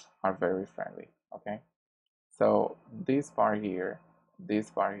know, are very friendly. Okay. So this part here,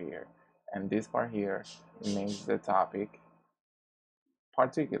 and this part here makes the topic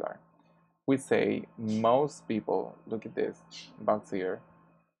particular. We say most people. Look at this box here,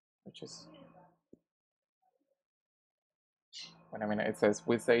 which is wait a minute. It says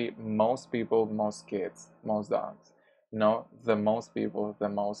we say most people, most kids, most dogs. No, the most people, the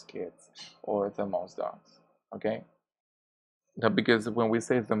most kids, or the most dogs. Okay. No, because when we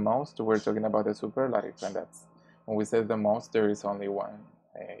say the most, we're talking about the superlative, and that's when we say the most, there is only one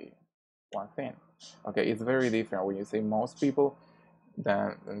thing. Okay, it's very different when you say most people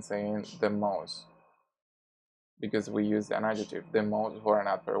than saying the most, because we use an adjective, the most, for an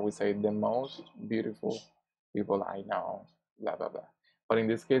adverb. We say the most beautiful people I know, blah blah blah. But in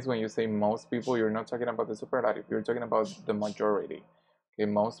this case, when you say most people, you're not talking about the superlative. You're talking about the majority. Okay,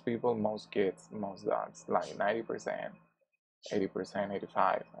 most people, most kids, most dogs, like 90%, 80%, 85.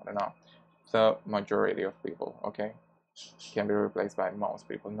 I don't know. The majority of people. Okay, can be replaced by most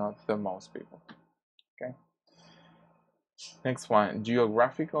people, not the most people. Okay. Next one,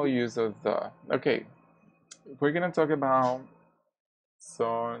 geographical use of the. Okay, we're gonna talk about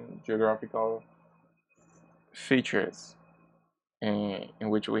some geographical features in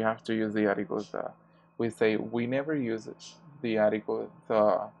which we have to use the article the. We say we never use the article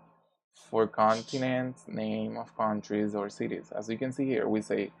the for continents, name of countries or cities. As you can see here, we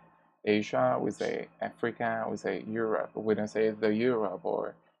say Asia, we say Africa, we say Europe. We don't say the Europe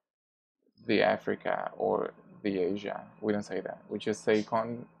or the Africa or the Asia. We don't say that. We just say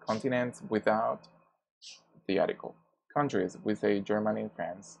continents without the article. Countries, we say Germany,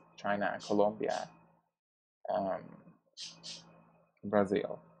 France, China, Colombia, um,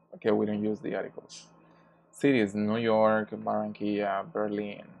 Brazil. Okay, we don't use the articles. Cities, New York, Barranquilla,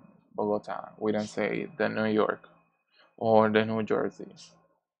 Berlin, Bogota. We don't say the New York or the New Jersey.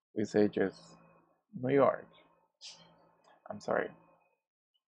 We say just New York. I'm sorry.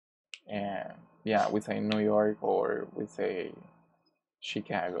 And yeah, we say New York or we say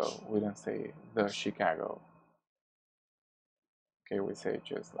Chicago. We don't say the Chicago. Okay, we say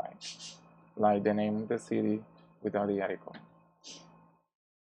just like the name of the city without the article.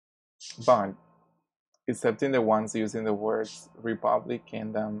 But excepting the ones using the words republic,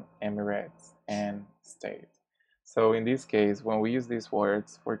 kingdom, emirates, and state. So in this case, when we use these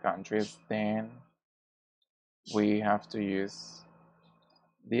words for countries, then we have to use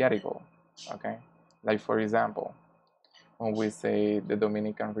the article. Okay, like for example, when we say the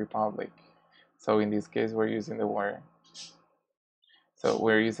Dominican Republic. So in this case, we're using the word. So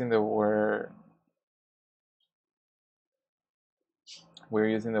we're using the word. We're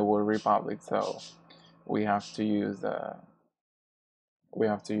using the word republic. So we have to use the. We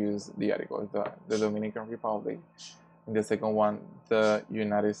have to use the article, the Dominican Republic. In the second one, the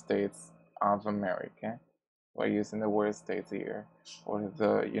United States of America. We're using the word states here, or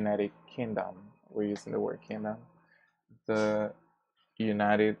the United Kingdom. We're using the word kingdom. The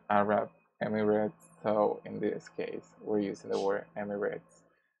United Arab Emirates. So in this case, we're using the word Emirates.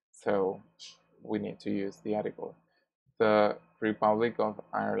 So we need to use the article. The Republic of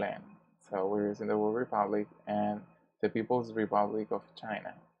Ireland. So we're using the word republic, and the People's Republic of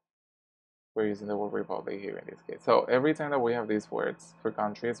China. We're using the word republic here in this case. So every time that we have these words for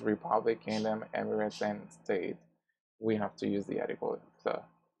countries, republic, kingdom, emirates, and state, we have to use the article the.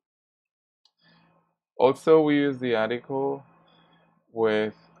 Also, we use the article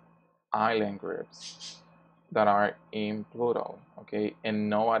with island groups that are in plural, okay, and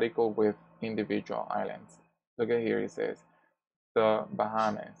no article with individual islands. Look at here, it says the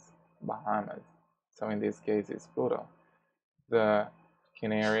Bahamas. So in this case, it's plural. The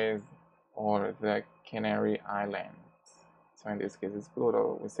Canaries or the Canary Islands. So in this case, it's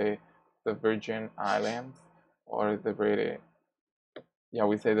plural. We say the Virgin Islands or the British. Yeah,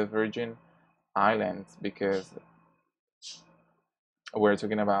 we say the Virgin Islands because we're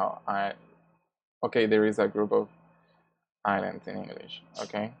talking about okay, there is a group of islands in English.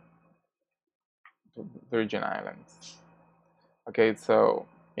 Okay, Virgin Islands. Okay, so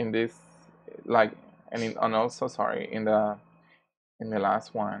in this, like, and also sorry, in the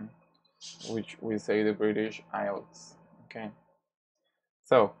last one, which we say the British Isles. Okay,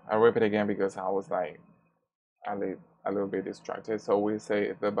 so I'll repeat again because I was like a little bit distracted. So we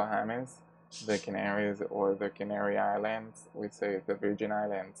say the Bahamas, the Canaries or the Canary Islands. We say the Virgin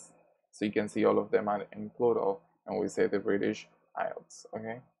Islands. So you can see all of them are in plural, and we say the British Isles.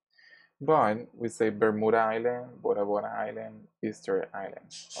 Okay, but we say Bermuda Island, Bora Bora Island, Easter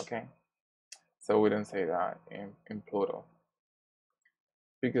Island. Okay, so we don't say that in plural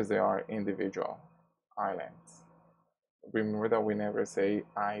because they are individual islands. Remember that we never say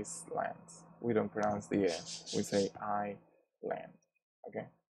Icelands. We don't pronounce the S. We say island. Okay.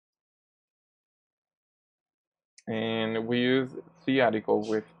 And we use the article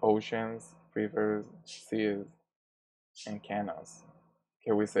with oceans, rivers, seas, and canals.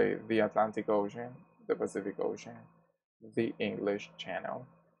 Okay, we say the Atlantic Ocean, the Pacific Ocean, the English Channel,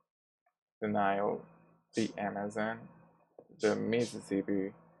 the Nile, the Amazon, the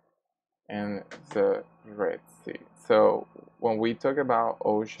Mississippi, and the Red Sea. So when we talk about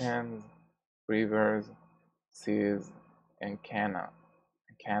oceans, rivers, seas, and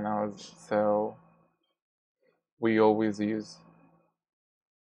canals, so we always use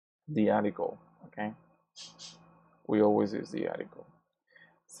the article. Okay, we always use the article.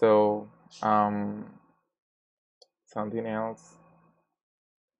 So something else.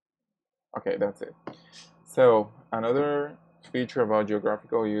 Okay, that's it. So another feature about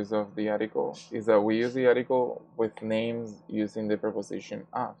geographical use of the article is that we use the article with names using the preposition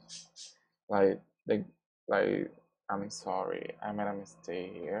of. Like the like I'm sorry, I made a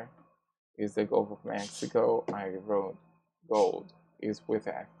mistake here. It's the Gulf of Mexico. I wrote gold is with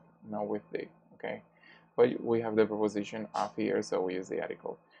F, not with D. Okay, but we have the preposition of here, so we use the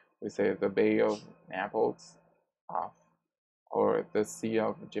article. We say the Bay of Naples of, or the Sea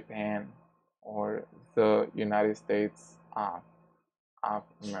of Japan, or the United States of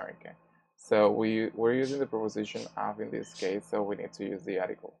America. So we're using the preposition of in this case, so we need to use the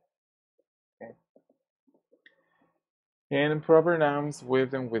article. Okay. And proper nouns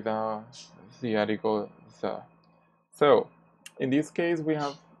with and without the article the. So in this case, we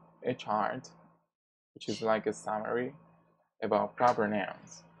have a chart, which is like a summary about proper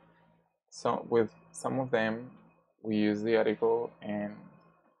nouns. So with some of them, we use the article, and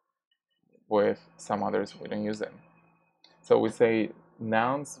with some others, we don't use them. So we say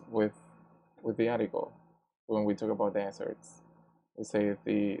nouns with the article when we talk about deserts. We say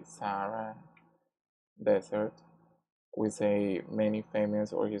the Sahara Desert. We say many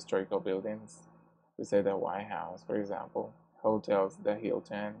famous or historical buildings. We say the White House, for example. Hotels, the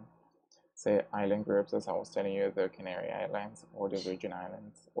Hilton. Say island groups, as I was telling you, the Canary Islands or the Virgin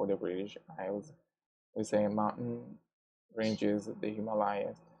Islands or the British Isles. We say mountain ranges, the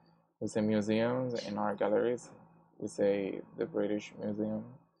Himalayas. We say museums and art galleries. We say the British Museum.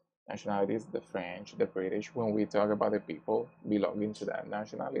 Nationalities, the French, the British, when we talk about the people belonging to that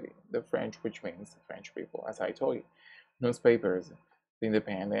nationality. The French, which means French people, as I told you. Newspapers, the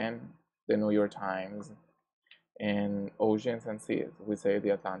Independent, the New York Times, and oceans and seas. We say the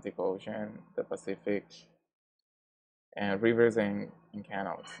Atlantic Ocean, the Pacific, and rivers and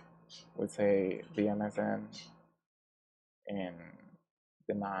canals. We say the Amazon and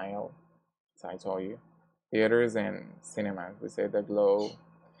the Nile, as I told you. Theaters and cinemas. We say the Globe.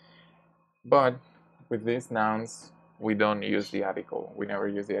 But with these nouns, we don't use the article. We never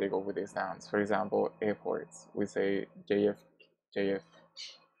use the article with these nouns. For example, airports. We say JFK.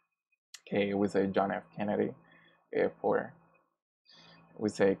 We say John F. Kennedy Airport. We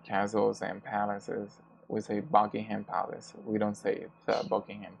say castles and palaces. We say Buckingham Palace. We don't say the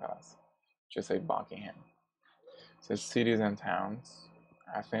Buckingham Palace. Just say Buckingham. So cities and towns.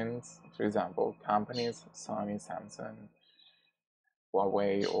 Athens, for example, companies, Sony, Samsung,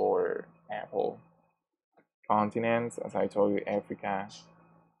 Huawei, or Apple. Continents, as I told you, Africa,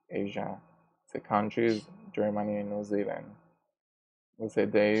 Asia. The countries, Germany and New Zealand. We say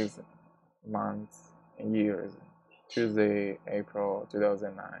days, months, and years. Tuesday, April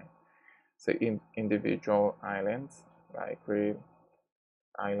 2009. So individual islands like Crete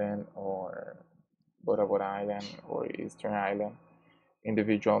Island or Bora Bora Island or Eastern Island,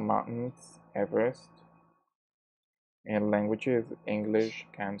 individual mountains, Everest, and languages, English,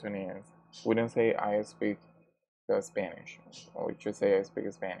 Cantonese. We don't say I speak Spanish, or we just say I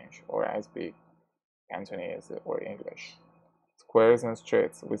speak Spanish, or I speak Cantonese or English. Squares and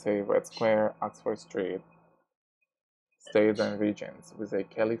streets, we say Red Square, Oxford Street. States and regions, we say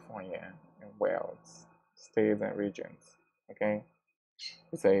California and Wales. States and regions, okay?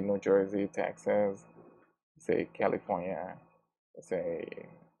 We say New Jersey, Texas. We say California. We say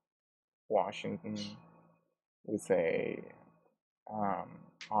Washington. We say um,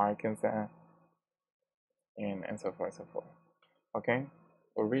 Arkansas, and so forth, so forth. Okay,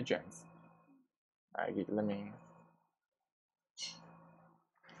 or regions. Let me.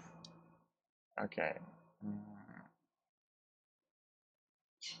 Okay.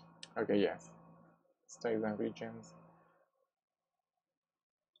 Okay. Yes. States and regions.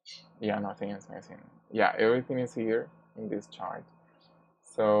 Yeah, nothing is missing. Yeah, everything is here in this chart.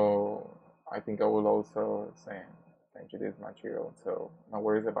 So I think I will also send you this material. So no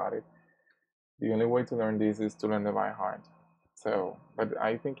worries about it. The only way to learn this is to learn it by heart. So, but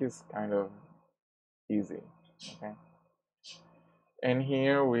I think it's kind of easy. Okay. And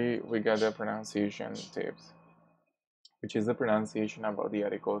here we got the pronunciation tips, which is the pronunciation about the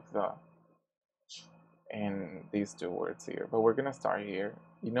article the and these two words here. But we're gonna start here.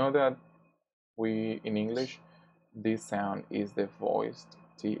 You know that we in English this sound is the voiced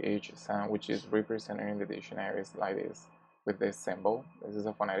th sound, which is represented in the dictionaries like this with this symbol. This is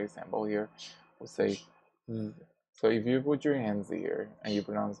a phonetic symbol here. We say so if you put your hands here and you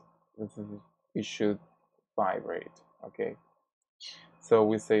pronounce it should vibrate. Okay. So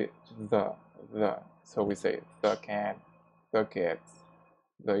we say the. So we say the cat, the kids,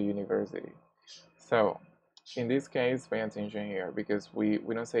 the university. So in this case, pay attention here because we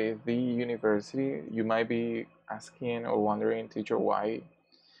don't say the university. You might be asking or wondering, teacher, why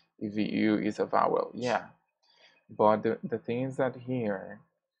if the U is a vowel. Yeah, but the thing is that here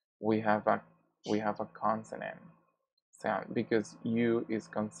we have a consonant sound because U is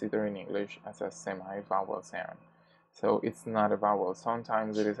considered in English as a semi-vowel sound. So it's not a vowel.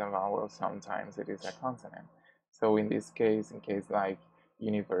 Sometimes it is a vowel, sometimes it is a consonant. So in this case, in case like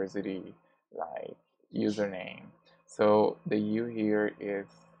university, like username, so the U here is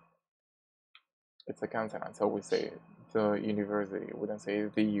it's a consonant. So we say the university. We don't say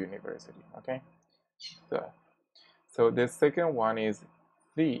the university. Okay. The. So the second one is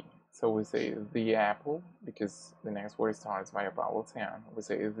the. So we say the apple because the next word starts by a vowel sound. We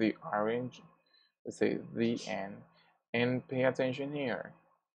say the orange. We say the N. And pay attention here.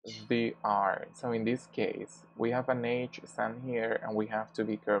 The R. So in this case, we have an H sound here, and we have to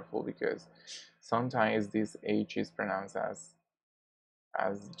be careful because sometimes this H is pronounced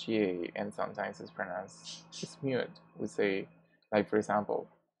as GA, and sometimes it's pronounced smooth. We say, like for example,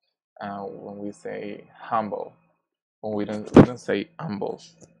 when we say humble, when we don't say humble.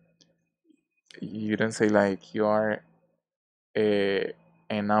 You don't say like you are a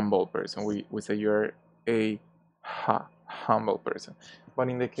an humble person. We say you're a humble person. But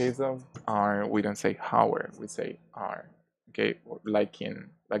in the case of R, we don't say hower. We say R. Okay, like in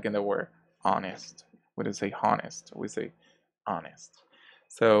the word honest. We don't say honest. We say honest.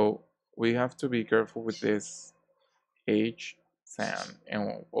 So we have to be careful with this H sound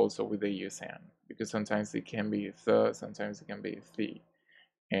and also with the U sound because sometimes it can be the, sometimes it can be the,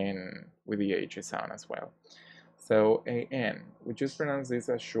 and with the H sound as well. So an, we just pronounce this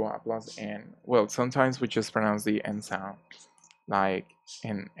as schwa plus n. Well, sometimes we just pronounce the n sound, like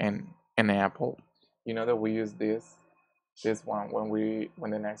an apple. You know that we use this one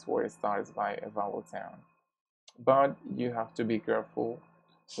when the next word starts by a vowel sound. But you have to be careful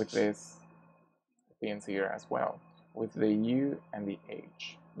with this things here as well, with the U and the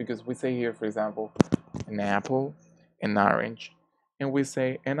H. Because we say here, for example, an apple, an orange, and we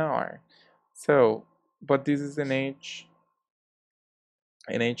say an R. So, but this is an H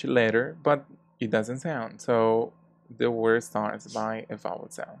letter, but it doesn't sound. So the word starts by a vowel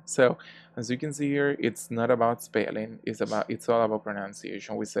sound. So as you can see here, it's not about spelling, it's all about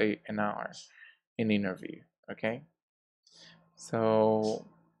pronunciation. We say an R in interview, okay? So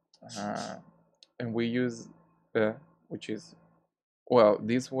and we use the, which is, well,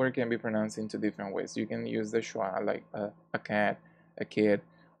 this word can be pronounced in two different ways. You can use the schwa like a cat, a kid,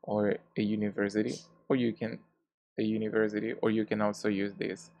 or a university, or you can a university, or you can also use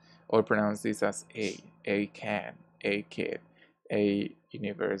this or pronounce this as a cat, a kid, a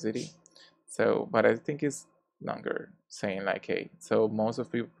university. So, but I think it's longer saying like a. So most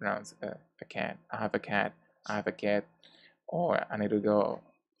of people pronounce a cat. I have a cat. I have a cat, or I need to go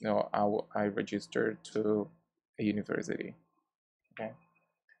I registered to a university. Okay,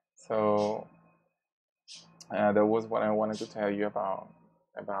 so that was what I wanted to tell you about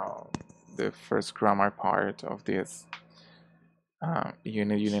the first grammar part of this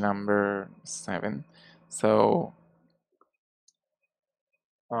unit number 7. So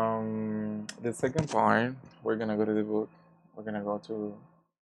the second part, we're gonna go to the book. We're gonna go to,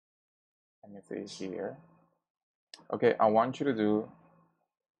 let me see here. Okay, I want you to do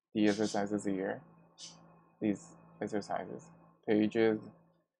the exercises here. These exercises, pages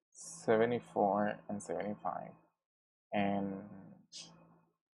 74 and 75, and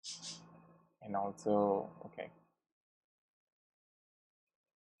also, okay,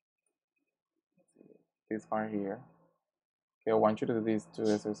 this part here. Okay, I want you to do these two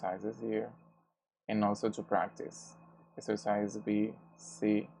exercises here, and also to practice exercise B,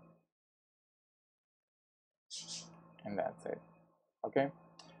 C, and that's it. Okay,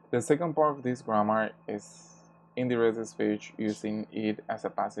 the second part of this grammar is indirect speech, using it as a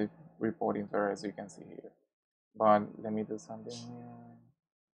passive reporting verb, as you can see here. But let me do something here.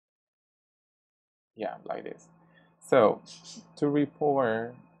 Yeah, like this. So to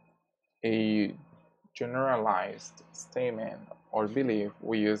report a generalized statement or belief,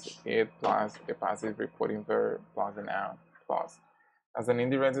 we use it plus a passive reporting verb plus a noun clause. As an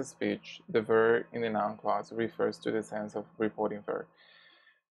indirect speech, the verb in the noun clause refers to the sense of reporting verb.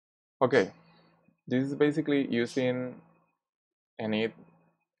 Okay, this is basically using an it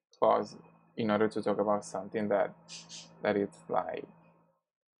clause in order to talk about something that it's like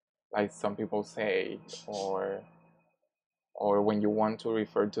some people say, or when you want to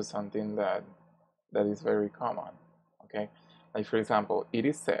refer to something that is very common. Okay, like for example, it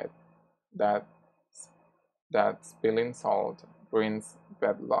is said that spilling salt brings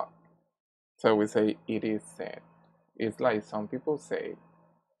bad luck. So we say it is said. It's like some people say.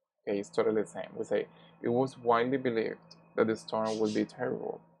 Okay, it's totally the same. We say it was widely believed that the storm would be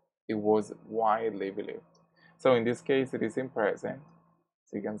terrible. It was widely believed. So in this case, it is in present.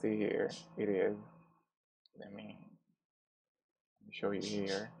 So you can see here, it is. Let me show you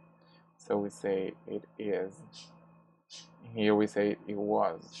here. So we say it is. Here we say it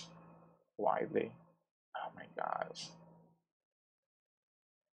was widely. Oh my God.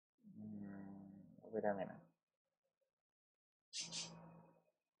 Wait a minute.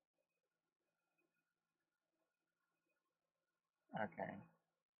 Okay.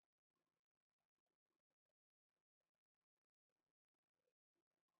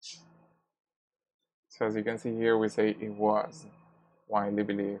 So as you can see here, we say it was widely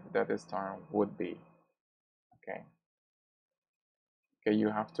believed that the storm would be. Okay. Okay, you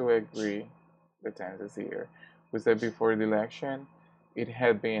have to agree the tenses here. We said before the election, it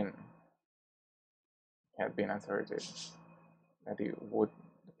had been asserted that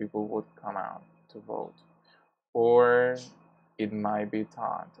people would come out to vote, or it might be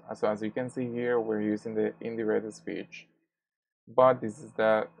thought. So as you can see here, we're using the indirect speech, but this is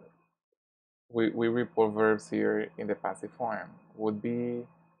the we report verbs here in the passive form. Would be,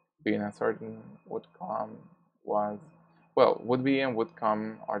 being uncertain, would come, was, well, would be and would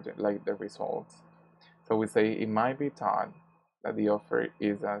come are like the results. So we say it might be thought that the offer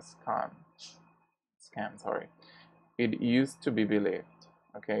is a scam, sorry. It used to be believed,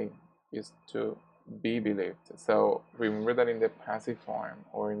 okay? Used to be believed. So remember that in the passive form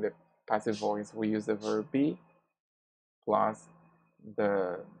or in the passive voice, we use the verb be plus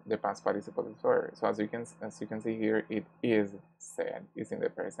the past participle verb. So as you can see here, it is said, is in the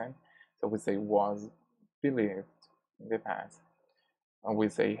present. So we say was believed in the past, and we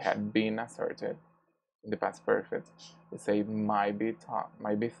say had been asserted in the past perfect. We say might be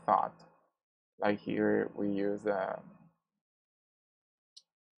thought. Like here we use the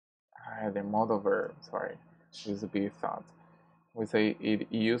modal verb. Sorry, used to be thought. We say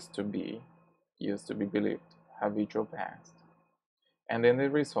it used to be believed, habitual past. And then the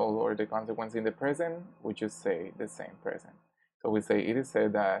result or the consequence in the present, we just say the same present. So we say it is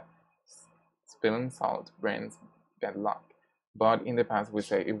said that spilling salt brings bad luck. But in the past, we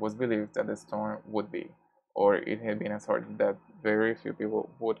say it was believed that the storm would be, or it had been asserted that very few people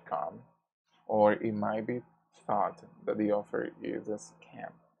would come, or it might be thought that the offer is a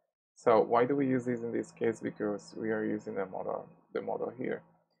scam. So why do we use this in this case? Because we are using the model here.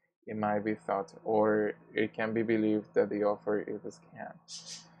 It might be thought, or it can be believed that the offer is a scam.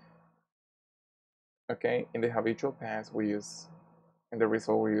 Okay, in the habitual past, in the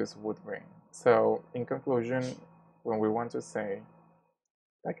result, we use would bring. So in conclusion, when we want to say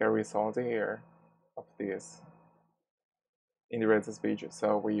like a result here of this indirect speech,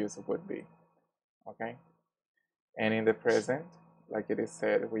 so we use would be. Okay, and in the present, like it is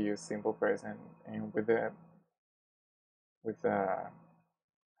said, we use simple present, and with the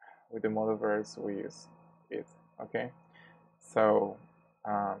modal verbs we use it. Okay, so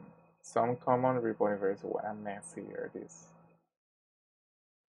some common reporting verbs. What a mess here. This.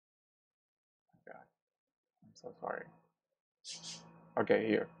 God, I'm so sorry. Okay,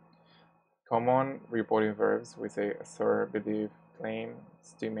 here. Common reporting verbs, we say assert, believe, claim,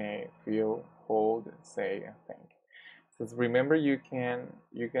 estimate, feel, hold, say, and think. So remember, you can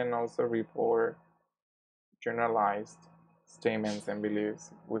also report generalized statements and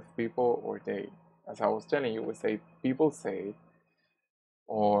beliefs with people or they. As I was telling you, we say people say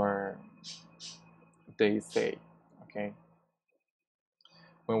or they say. Okay.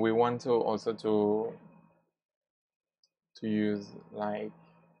 When we want to also to use like,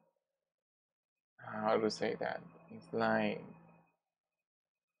 how to say that, it's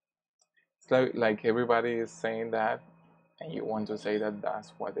like everybody is saying that, and you want to say that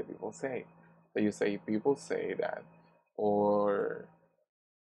that's what the people say. So you say people say that, or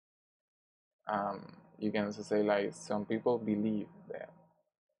you can also say like some people believe that,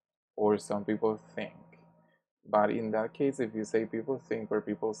 or some people think. But in that case, if you say people think or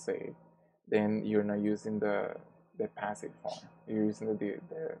people say, then you're not using the passive form. You're using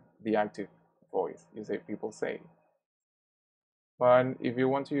the active voice. You say people say. But if you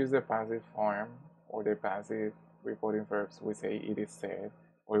want to use the passive form or the passive reporting verbs, we say it is said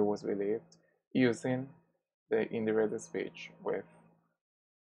or it was believed, using the indirect speech with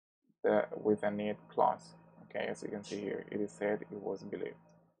a need clause. Okay, as you can see here, it is said, it was believed.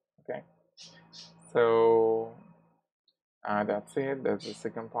 Okay, so that's it. That's the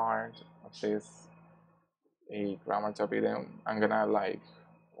second part of this a grammar topic. Then I'm gonna write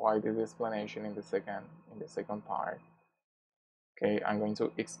the explanation in the second part. Okay, I'm going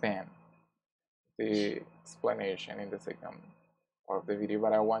to expand the explanation in the second part of the video,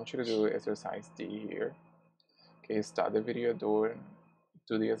 but I want you to do exercise D here. Okay, start the video, do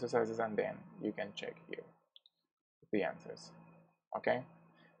the exercises, and then you can check here the answers. Okay,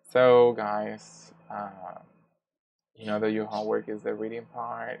 so guys, you know that your homework is the reading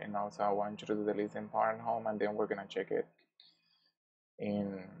part, and also I want you to do the listening part at home, and then we're gonna check it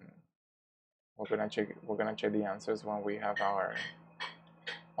in. We're gonna check the answers when we have our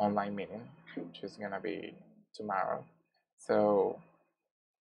online meeting, which is gonna be tomorrow. So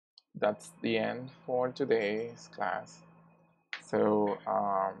that's the end for today's class. So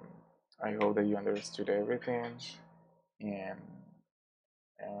I hope that you understood everything, and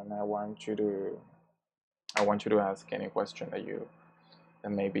I want you to ask any question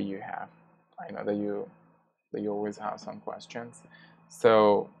that maybe you have. I know that you always have some questions.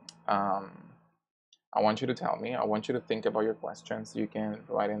 So I want you to tell me. I want you to think about your questions. You can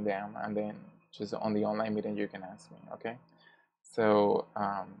write them down, and then just on the online meeting you can ask me. Okay. So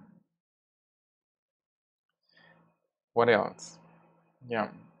what else? Yeah,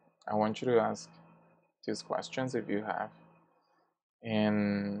 I want you to ask these questions if you have,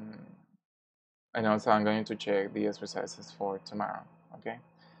 and also I'm going to check the exercises for tomorrow. Okay.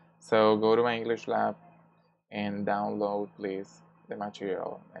 So go to my English lab and download, please, the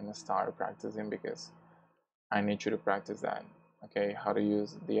material and start practicing, because I need you to practice that. Okay, how to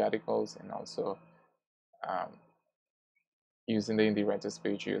use the articles, and also using the indirect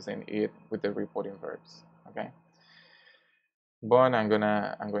speech, using it with the reporting verbs. Okay, but I'm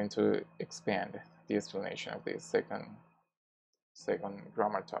going to expand the explanation of this second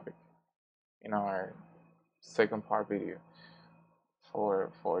grammar topic in our second part video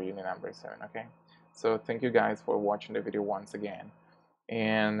for unit number 7. Okay, so thank you guys for watching the video once again,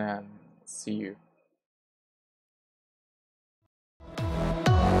 and see you